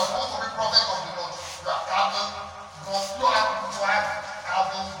that you are supposed to be prophet of the Lord. You are carving bronze. You have to have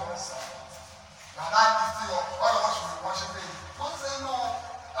carving bronze. You are not lifting up. All of us should be worshiping. Don't say no.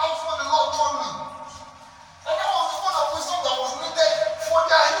 That was what the Lord told me. And that was the word of wisdom that was needed for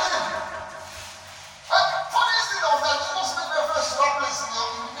their healing. And funniest thing was that Jesus made reference to that place in the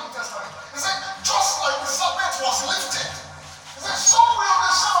New Testament. He said, just like the serpent was lifted, he said, so will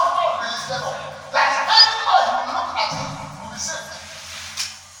the Son of God be lifted up, that anybody who will look at him will be saved.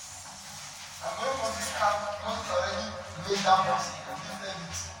 And when Moses came, Moses already made that person and lifted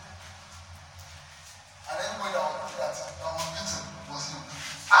it. And anybody that was beaten was him.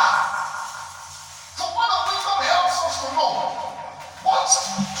 So word of wisdom helps us to know what to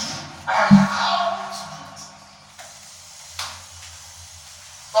do and how to do it.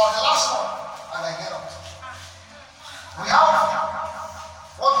 Now the last one, and I get out. We have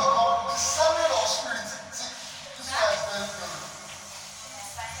what we call discerning of spirit. See, this one is very beautiful.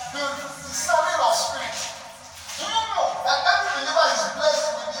 The discerning of spirit. Do you know that every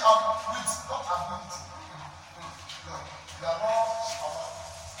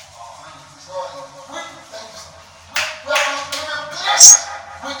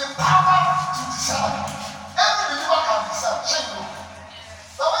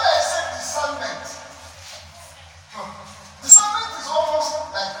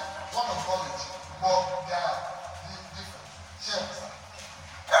but they are different. Share.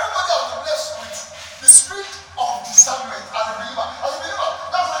 Everybody has been blessed with the spirit of discernment as a believer. As a believer,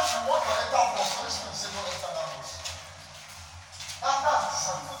 that's why if you want to enter bus, Holy Spirit say don't enter that bus. That's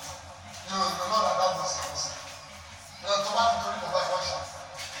discernment. You know that bus is awesome. You know, tomato to read about one shot.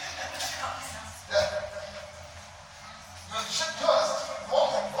 Yeah. You know, check yours. One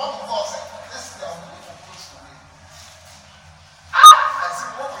of us said, let's see, I'm looking for clothes to wear. I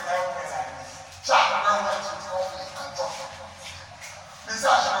said, what will I wear? Chat, wear white with coffee and talk. They say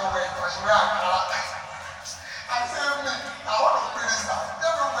I should wear it, I should wear a color. I said, me, I want to pray this now.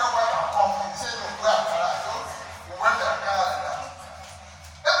 Everywhere where I'm coffee, they say, no, wear a color. You wear the color like that.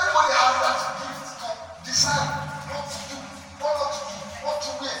 Everybody has that gift to decide what to do, what not to do, what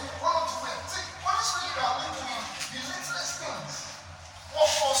to wear, what not to wear. See, Holy Spirit can lead you in the littlest things. What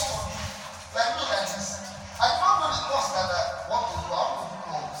first to do? Like me like this. I don't know the course that I want to do. I want to do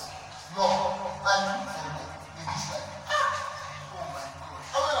laws. Law. I look for law in this life. Oh my God.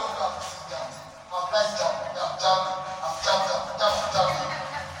 How many of you have sit down? I've like jamming. I'm jamming. I'm jamming.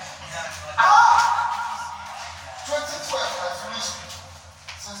 2012, I finished.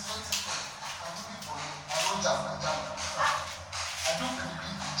 Since 2012, I'm looking for you. I don't jam. I do believe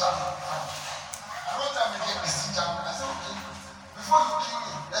in jamming. I don't jam again. I see jamming. I said, okay, before you kill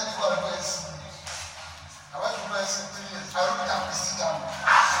me, let me go and go and see. I went to go and see 3 years. I don't jam. I see jamming.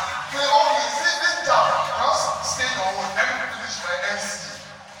 They always say this jam. Just stay your own. Let me finish my NC.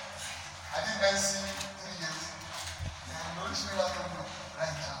 I did NC 3 years. And the Holy Spirit told me,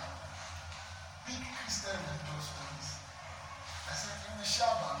 right jam. Big Christian religious stories. I said, you will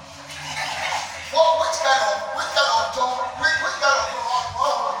share man. Well, which kind of job, which kind of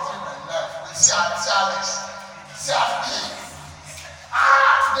what was in my life with Alex?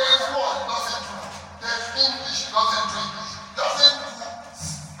 There is one, doesn't do. There's English, doesn't do English. Doesn't do.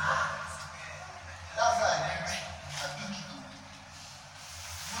 That's why I pick it up. You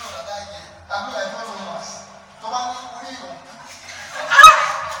know that year. I mean, I don't know mass. Nobody will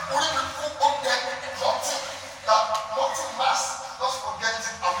forget nothing. Nothing mass. Just forget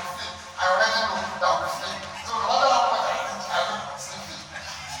it and we fail. I already know that we fail. So no matter how much I think, I will still fail.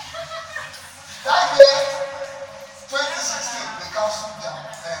 That year, 2016, the council jam,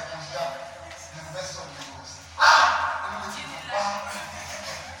 University of Lagos.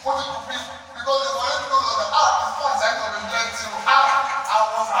 Because they wanted to know that, in fact, I could relate to, I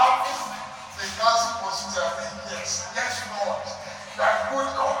was out in the council procedure. I think, yes, Lord, you are good,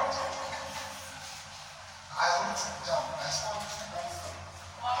 Lord. I went to the jam, I scored 2.4.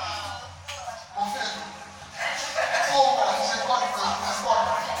 Okay. So, he said, God, I scored.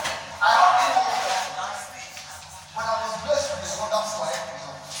 I have 2.4. But I was blessed with a wonderful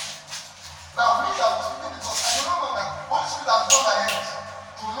result. Now, we that was speaking because I don't know that Holy Spirit has gone ahead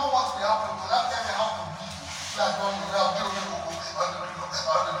to know what will happen, to not tell me how to be. We are going to have to go.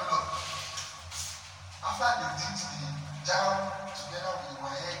 After they did the jam together with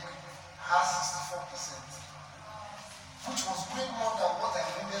my head, had 64%, which was way more than what I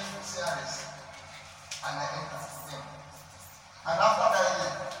needed for CRS. And I entered them. And after that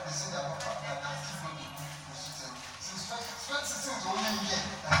year, they said that I'm still going to do positive. Since 2016 is only a year.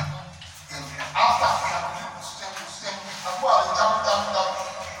 After I did positive, I go out and jam.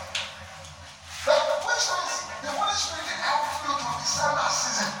 Which means the Holy Spirit helped you to discern that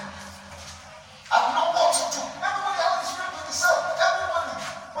season. I know what to do. Everybody has the Spirit to discern. Everybody.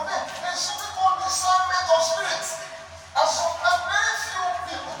 But then there's something called discernment of spirits. And so very few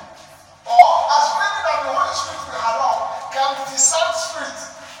people, or as many that the Holy Spirit will allow, can discern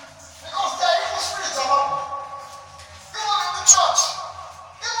spirits. Because there are evil spirits around. Even in the church.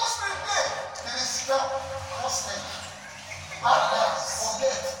 Evil spirit there. There is spell. What's name? Madness.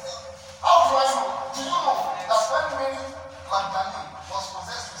 Forget. How do I know? Do you know that when Mary Magdalene was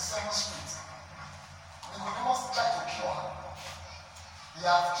possessed with 7 spirits, Nicodemus tried to cure her. They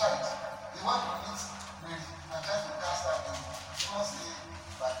have tried. They want to meet Mary and try to cast out them. They must say,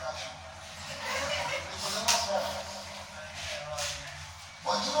 by passion. Nicodemus tried.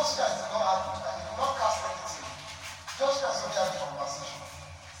 But Jesus Christ did not have to. He did not cast anything. Jesus Christ only had the conversation.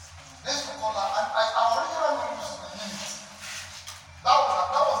 Let's call her. And our original name used to be Lilith. That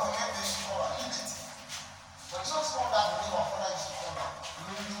was the name they used to call her, Lilith. But Jesus called that the name our father used to call her,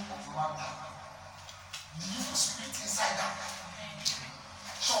 Lily of Magda. The evil spirit inside her.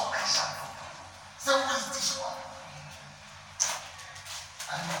 Sure, I shall. Say, who is this one?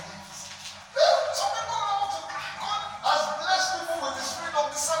 And some people know to God has blessed people with the spirit of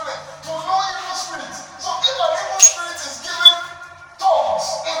discernment to know evil spirits. So if an evil spirit is given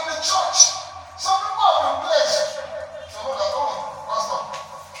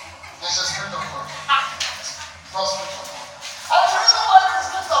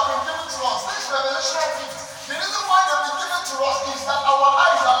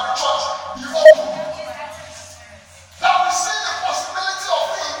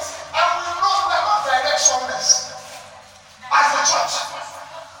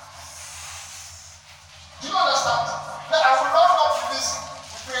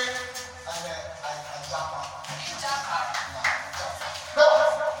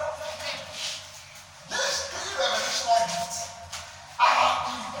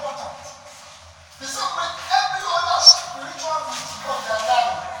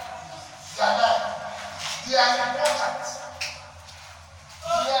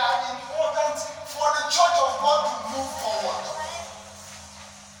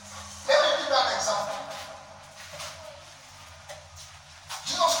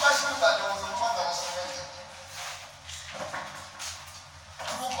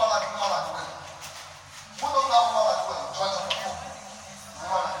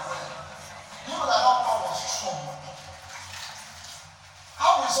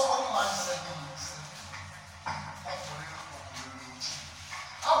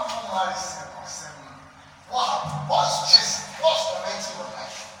marry 7. What happened? What's chasing? What's tormenting your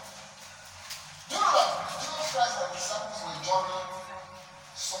life? Do you know that Jesus Christ and the disciples were journeying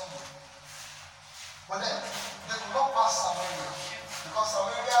somewhere? But then they could not pass Samaria because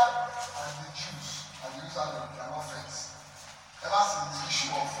Samaria and the Jews and Jerusalem they are not friends. Ever since the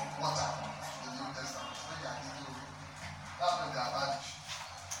issue of water in the New Testament, when they are taking away, that's when they are bad.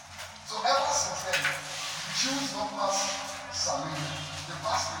 So ever since then, the Jews don't pass Samaria. They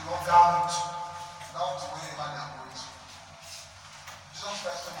pass the Lord down to wherever they are going to. Jesus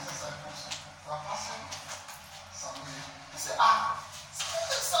Christ told his disciples, they are passing Samaria. He said,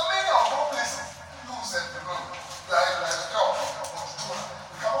 Samaria of all places. You said, no, we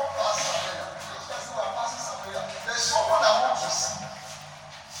cannot pass Samaria. Jesus Christ said, we are passing Samaria. There's someone I want to see.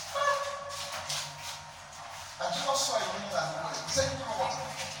 And Jesus saw a woman and the way. He said, you know what?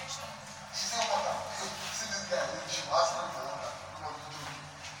 She said, water. See this guy, she was asking for water. He was joking.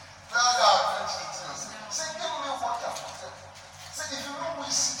 Now they are French teachers. He said, give me water. He said, if you know who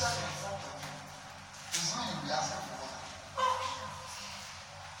is seated in front of you, it's me you'll be asking for water.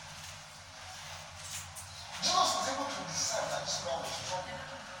 Jesus was able to discern that this man was trouble.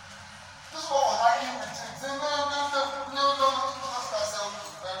 This man was arguing with him, saying, no. Jesus Christ said,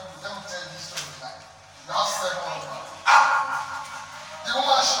 let me tell you this story. Like, you have 7 of them. The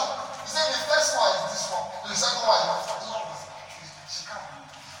woman shocked. He said, the first one is this one. The second one is this one. She can't believe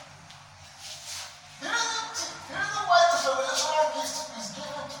it. The reason why this revelational gift is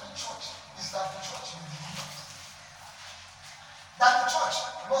given to the church is that the church will believe it. That the church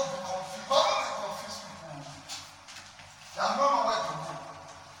must be confused. Not only confuse people. They don't know where to go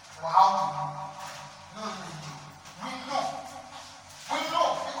or how to go. No. We know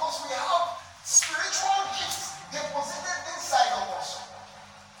because we have spiritual gifts deposited inside of us.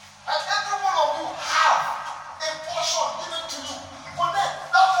 And every one of you have a portion given to you. But then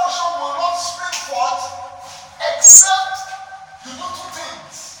that portion will not spring forth except you do 2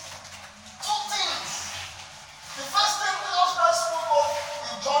 things. 2 things. The first thing Jesus Christ spoke of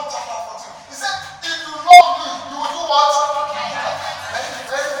in John chapter 14. He said, if you love me, you will do what?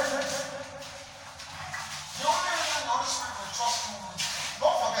 The only reason the Holy Spirit will trust you with,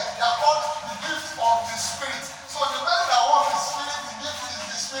 don't forget, they are called the gift of the Spirit. So the person that wants the Spirit, the gift is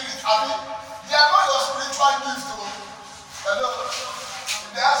the Spirit. I mean, they are not your spiritual gift. Hello? If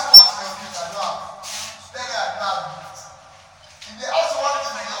they ask what's your gift, I don't have. Then they are not gift. If they ask what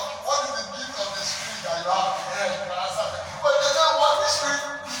is the gift of the Spirit that you have, you can answer them. But they say, what is Spirit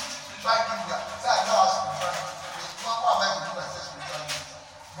gift? Spiritual gift. Say, I know how spiritual gift. What am I to do myself spiritual gift?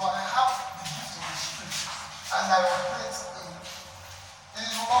 But I have the gift of the Spirit. And I operate in.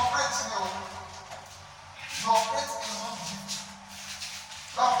 If you operate in your own gift.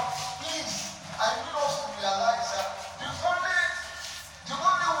 Now, please, I need us to realize that the only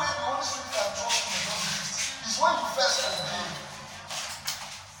way the Holy Spirit can trust you in those gifts is when you first obey.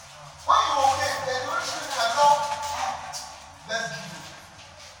 When you obey, then the Holy Spirit can now let's give you.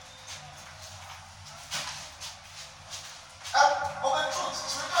 And of the truth,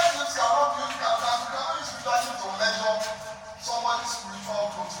 spiritual gifts cannot use spiritual gifts to measure somebody's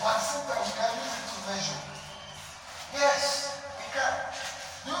spiritual growth. But at the same time, we can use it to measure. Yes, we can.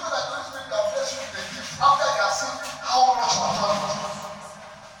 You know that the Holy Spirit can bless you with a gift after you have seen how much you have done it.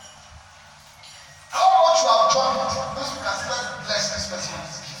 How much you have done it, those people can still bless this person with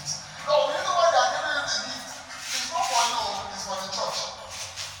this gift. No, the reason why they are giving you the gift is not for you, it's for the church.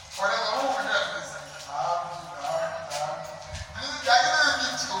 For them, who will be there, please? They are giving you a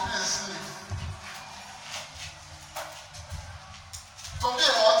gift to be a slave. To be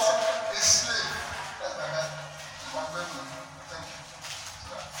a what? A slave. That's my man. My baby. Thank you.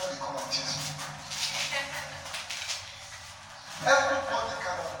 Before they come and chase me. Everybody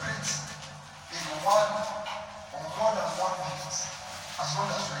can operate in one or more than one gift as long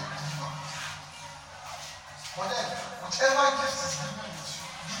as you are a believer. But then, whichever gift is given to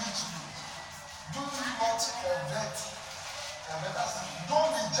you, do not forget.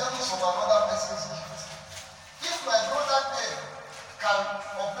 Don't be jealous of another person's gift. If my brother there can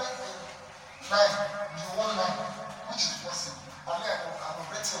operate in line, the one line, which is possible, and then I'm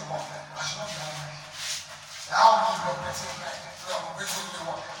operating one, I should not be angry. How will you operate in line? I'm operating in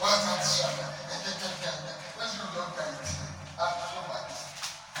one. What is that shame? Let's do long time. I'm not like this.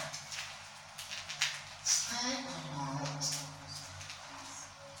 Stay in your Lord.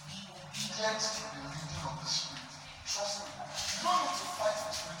 Be obedient to the leading of the Spirit. Trust me. You don't need to fight for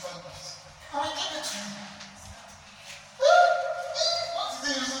spiritual gifts. He will give it to you. What is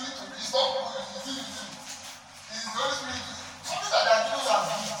he using it to? It's not good. Is he using it? It's the Holy Spirit. Something that they are giving you as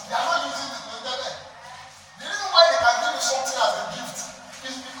a gift. They are not using it to get there. The reason why they can give you something as a gift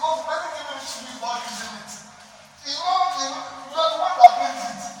is because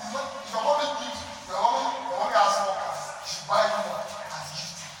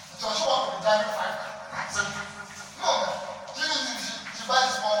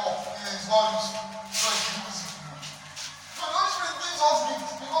not useful, so it's useful. So the Holy Spirit gives us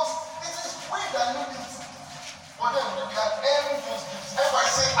gifts because it is we that need it. But then you can earn those gifts. Everybody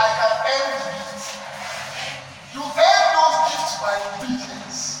say, I can earn the gifts. You earn those gifts by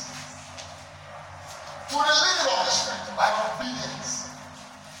obedience. To the leading of the Spirit by obedience.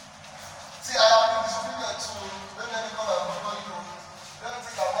 See, I have been disobedient to when they come and put on you. Let me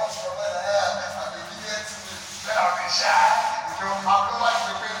think about your mind. I'm obedient to you. Then I'll be shy. I've not like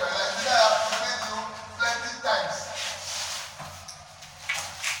to pay my life. Then I have to pay you plenty times.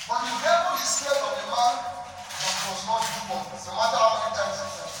 But the devil is scared of the man that does not do what. No matter how many times he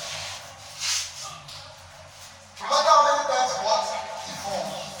falls. No matter how many times what he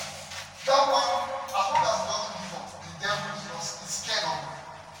falls. That one, as long as he doesn't give up, the devil is scared of him.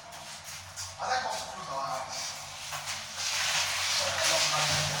 I like us to close our eyes.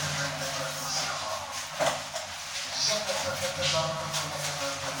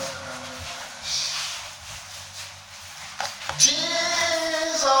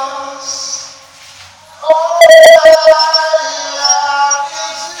 Jesus, all I have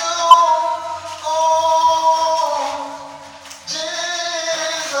is you. Oh, Jesus.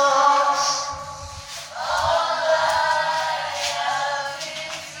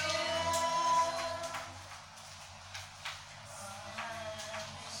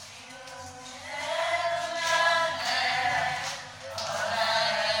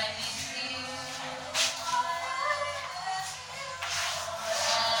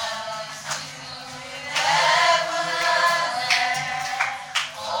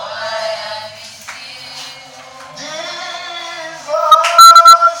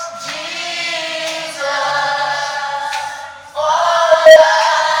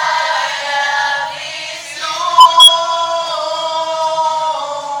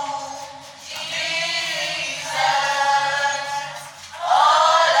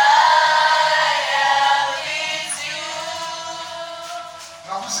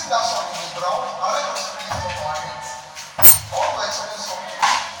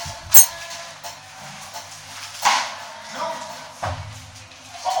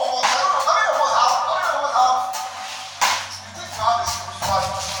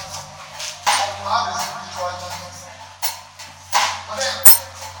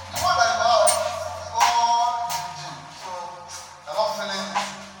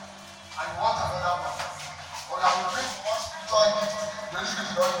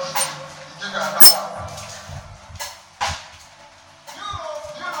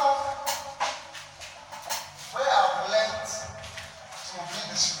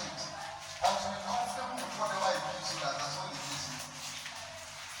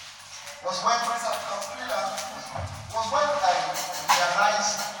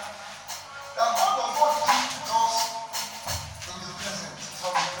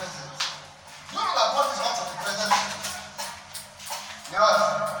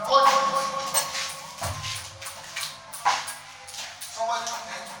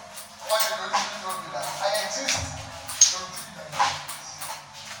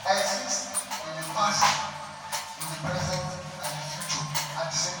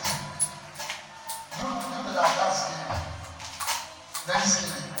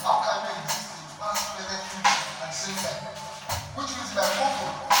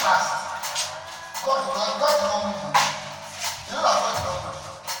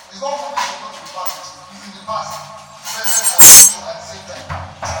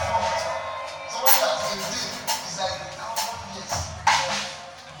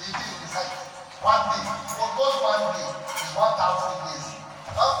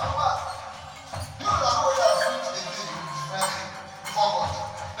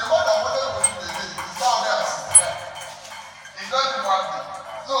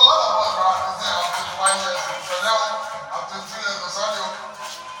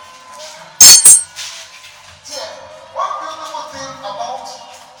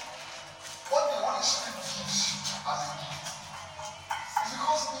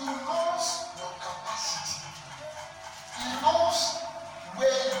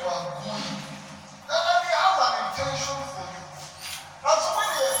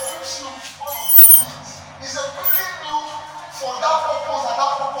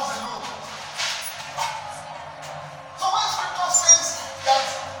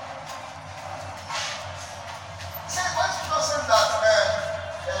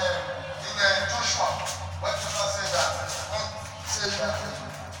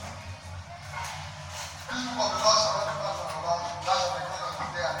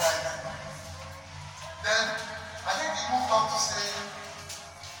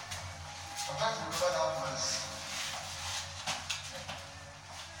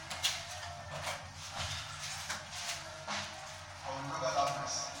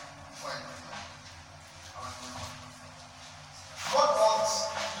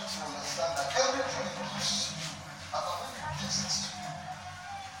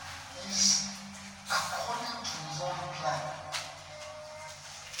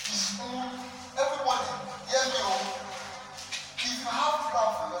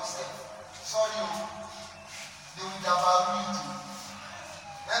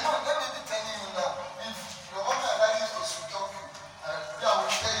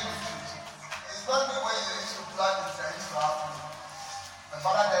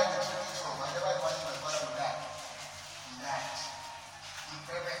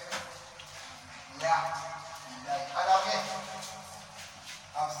 He died. And I'm here.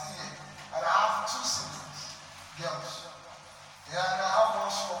 I'm still here. And I have 2 siblings, girls. Yeah, and I have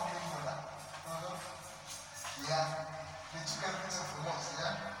one strong brother. Yeah. They took everything from us.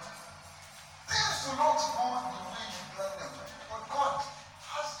 Yeah. Things do not go the way you plan them. But God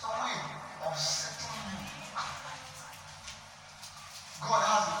has a way of setting you. God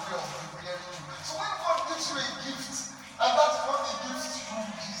has a way of preparing you. So when God gives you a gift, and that's what the gift you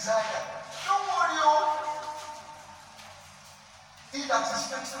desire, don't worry. He that is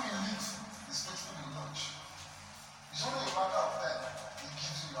faithful in little is faithful in much. It's only a matter of time. He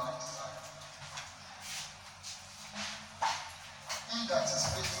gives you your desire. He that is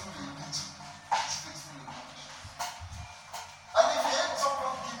faithful in little is faithful in much. And if you hate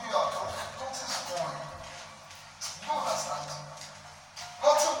someone giving you a profit, nothing small. You don't understand.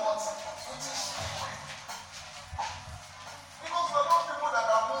 Nothing what? Nothing small. Because we are not people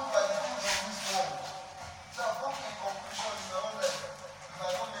that are moved by the things of this world. They have come to a conclusion in their own life. If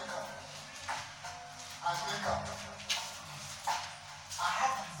I don't make up, I make up. I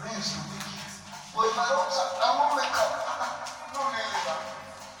have the brains to make it. But if I won't make up. No labor,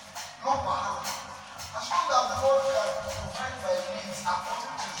 no power. As long as the Lord can provide my needs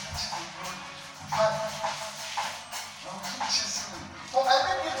according to his riches and glory, fine. We'll keep chasing it. But I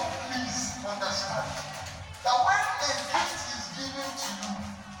need you to please understand that when a gift is given to you,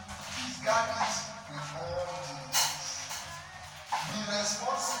 please guard it with all diligence. Be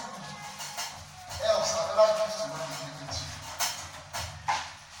responsible. Else another gift will not be given to you.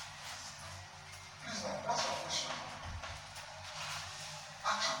 Please now, what's your question?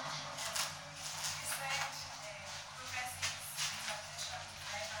 Action. You said prophecies, interpretation,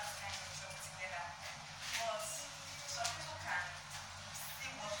 revivals kind of join together. But some people can see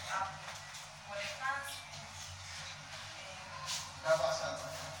what will happen, but they can't Never said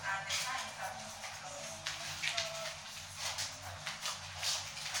that. and they can't interpret it.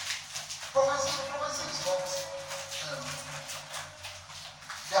 Prophecy is not.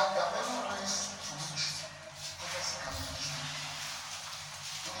 There are many ways to which prophecy can be given.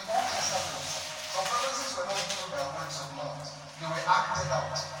 In the Old Testament, some prophecies were not given by words of mouth. They were acted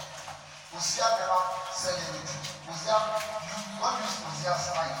out. Hosea never said anything. God used Hosea's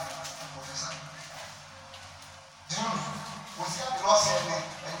life to prophesy. Do you know? Hosea did not say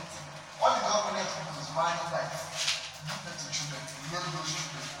anything. All the government did was marry life. Give birth to children. Rear those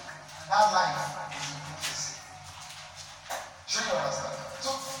children. That life is a prophecy. Sure you understand? So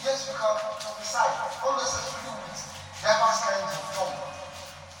yes, you can prophesy, not necessarily with diverse kinds of tongue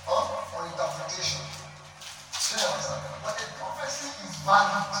or interpretation. Sure you understand? But a prophecy is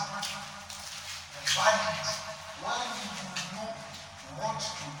valid. Valid when you know what to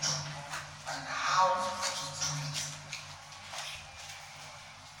do and how to do it.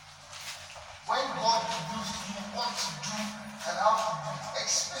 When God reveals to you what to do and how to do it,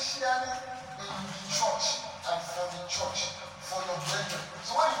 especially in the church and for the church, for your brethren.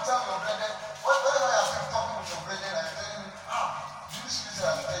 So when you tell your brethren, whenever you are talking with your brethren and you're telling them, do this reason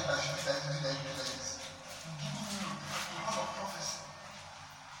I'm telling you I should do that, do that, do this. I'm giving you because of prophecy.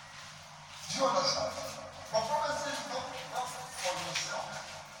 Do you understand? But prophecy is not for yourself.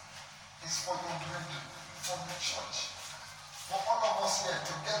 It's for your brethren, for the church. For all of us here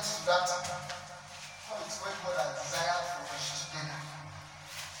to get to that point where God has desired for us together.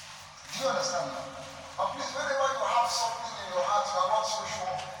 Do you understand? And please, whenever you have something in your heart you are not so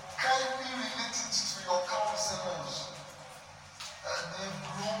sure, kindly relate it to your counselors. They've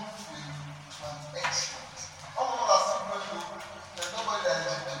grown to an extent. All of us are still growing. There's nobody that is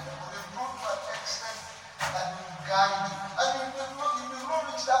educated. But they've grown to an extent that they will guide you. And you will not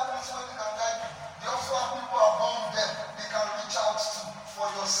reach that place where they can guide you. They also have people above them they can reach out to for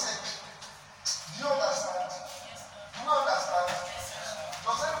your sake. Do you understand? Do you understand?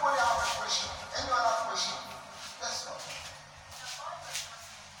 Does anybody have a question? Any other question? Yes, sir.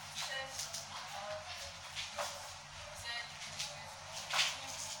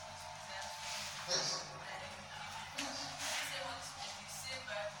 Yes.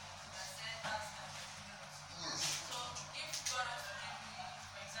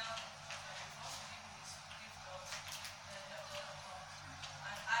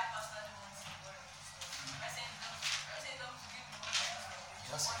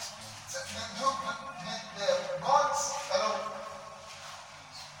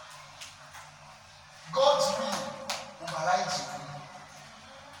 God's will overrides your will.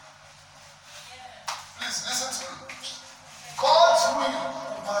 Please listen to me. God's will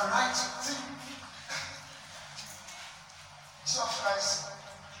overrides your will. Jesus Christ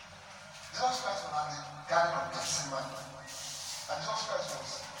was at the Garden of Gethsemane. And Jesus Christ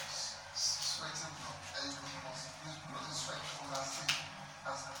was sweating blood. And he must use blood to sweat to understand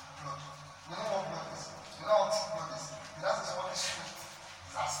as blood. You know what blood is? You know how thick blood is? That is what is sweat.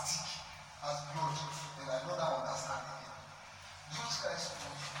 It's as thick as blood. And I know that understanding here. Jesus Christ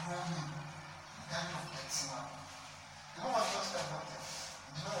was groaning the kind of getting out. You know what Jesus Christ wanted?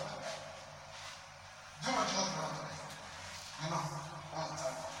 Do you know what to do? Do you know Jesus Christ wanted? You know, all the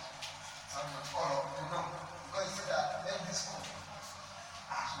time. All of you know. Because he said that let this come.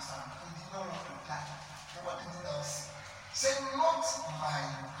 He did not want to die. Nobody did not see. Say, not my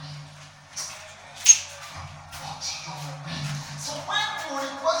will, but your will. So when you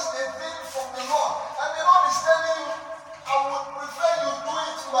request a thing from the Lord, and the Lord is telling you, I would prefer you do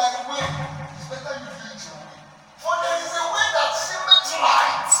it my way, it's better you do it your way. For there is a way that seemeth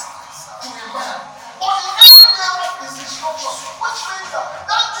right to a man, but the end thereof is destruction. Which means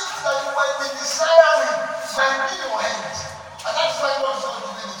that thing that you might be desiring might be your hand. And that's why God is not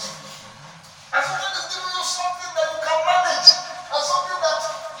giving it to you. And so God is giving you something that you can manage, and something that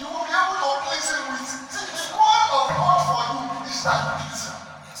you will be able to please Him with. See, the goal of God for you is that you please Him.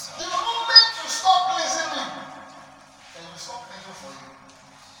 The moment you stop pleasing Him, and you stop pleasing for you,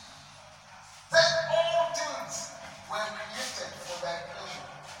 then all things were created for thy pleasure,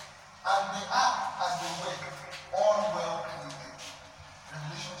 and they are and they were all well created.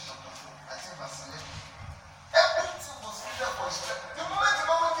 Revelation chapter 4, I think verse 11. Everything was created for His pleasure. The moment you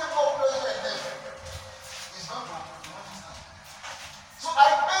don't give God pleasure again, He's not going to do it. So I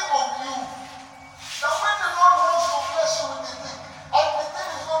beg of you that when the Lord wants to bless you with a thing, and the thing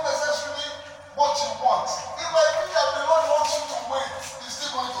is not necessarily what you want, it might be that the Lord wants you to wait, He's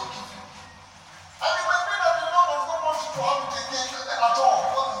still going to give you. And it might be that the Lord does not want you to have it again at all,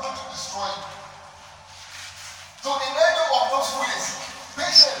 because He's going to destroy you. So in any of those ways,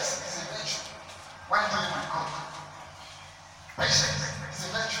 patience is a virtue when dealing with God. Patience is a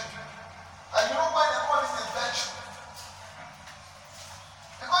virtue. And you know why they call it a virtue?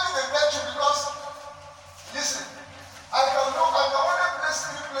 They call it a virtue because, listen, I can only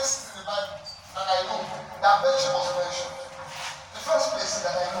place 3 places in the Bible that I know that virtue was mentioned. The first place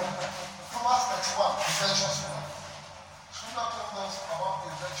that I know, Proverbs 31, the virtuous woman. Scripture told us about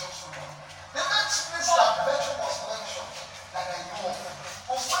the virtuous woman. The next place that virtue was mentioned that I know of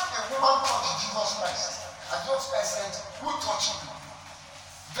was when a woman touched Jesus Christ. And Jesus Christ said, who touched me?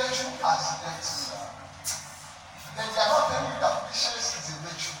 Virtue has left me. Then they are not telling you that patience is a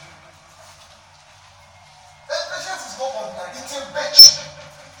virtue. Then patience is not ordinary, it's a virtue.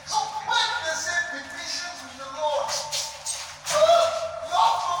 So when they say be patient with the Lord, you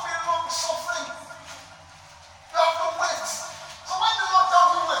have to be long suffering. You have to wait. So when the Lord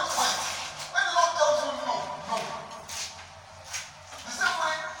tells you wait, wait. When the Lord tells you no, no. The same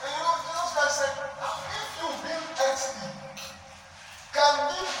way, and you know, Jesus Christ said, if you being earthly can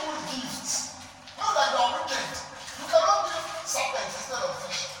give good gifts, know that you are wicked. You cannot give serpents instead of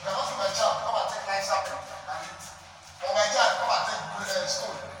fish. You cannot say, my child, come and take 9 serpents and eat. Or my child, come and take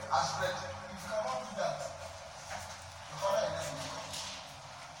stone as bread.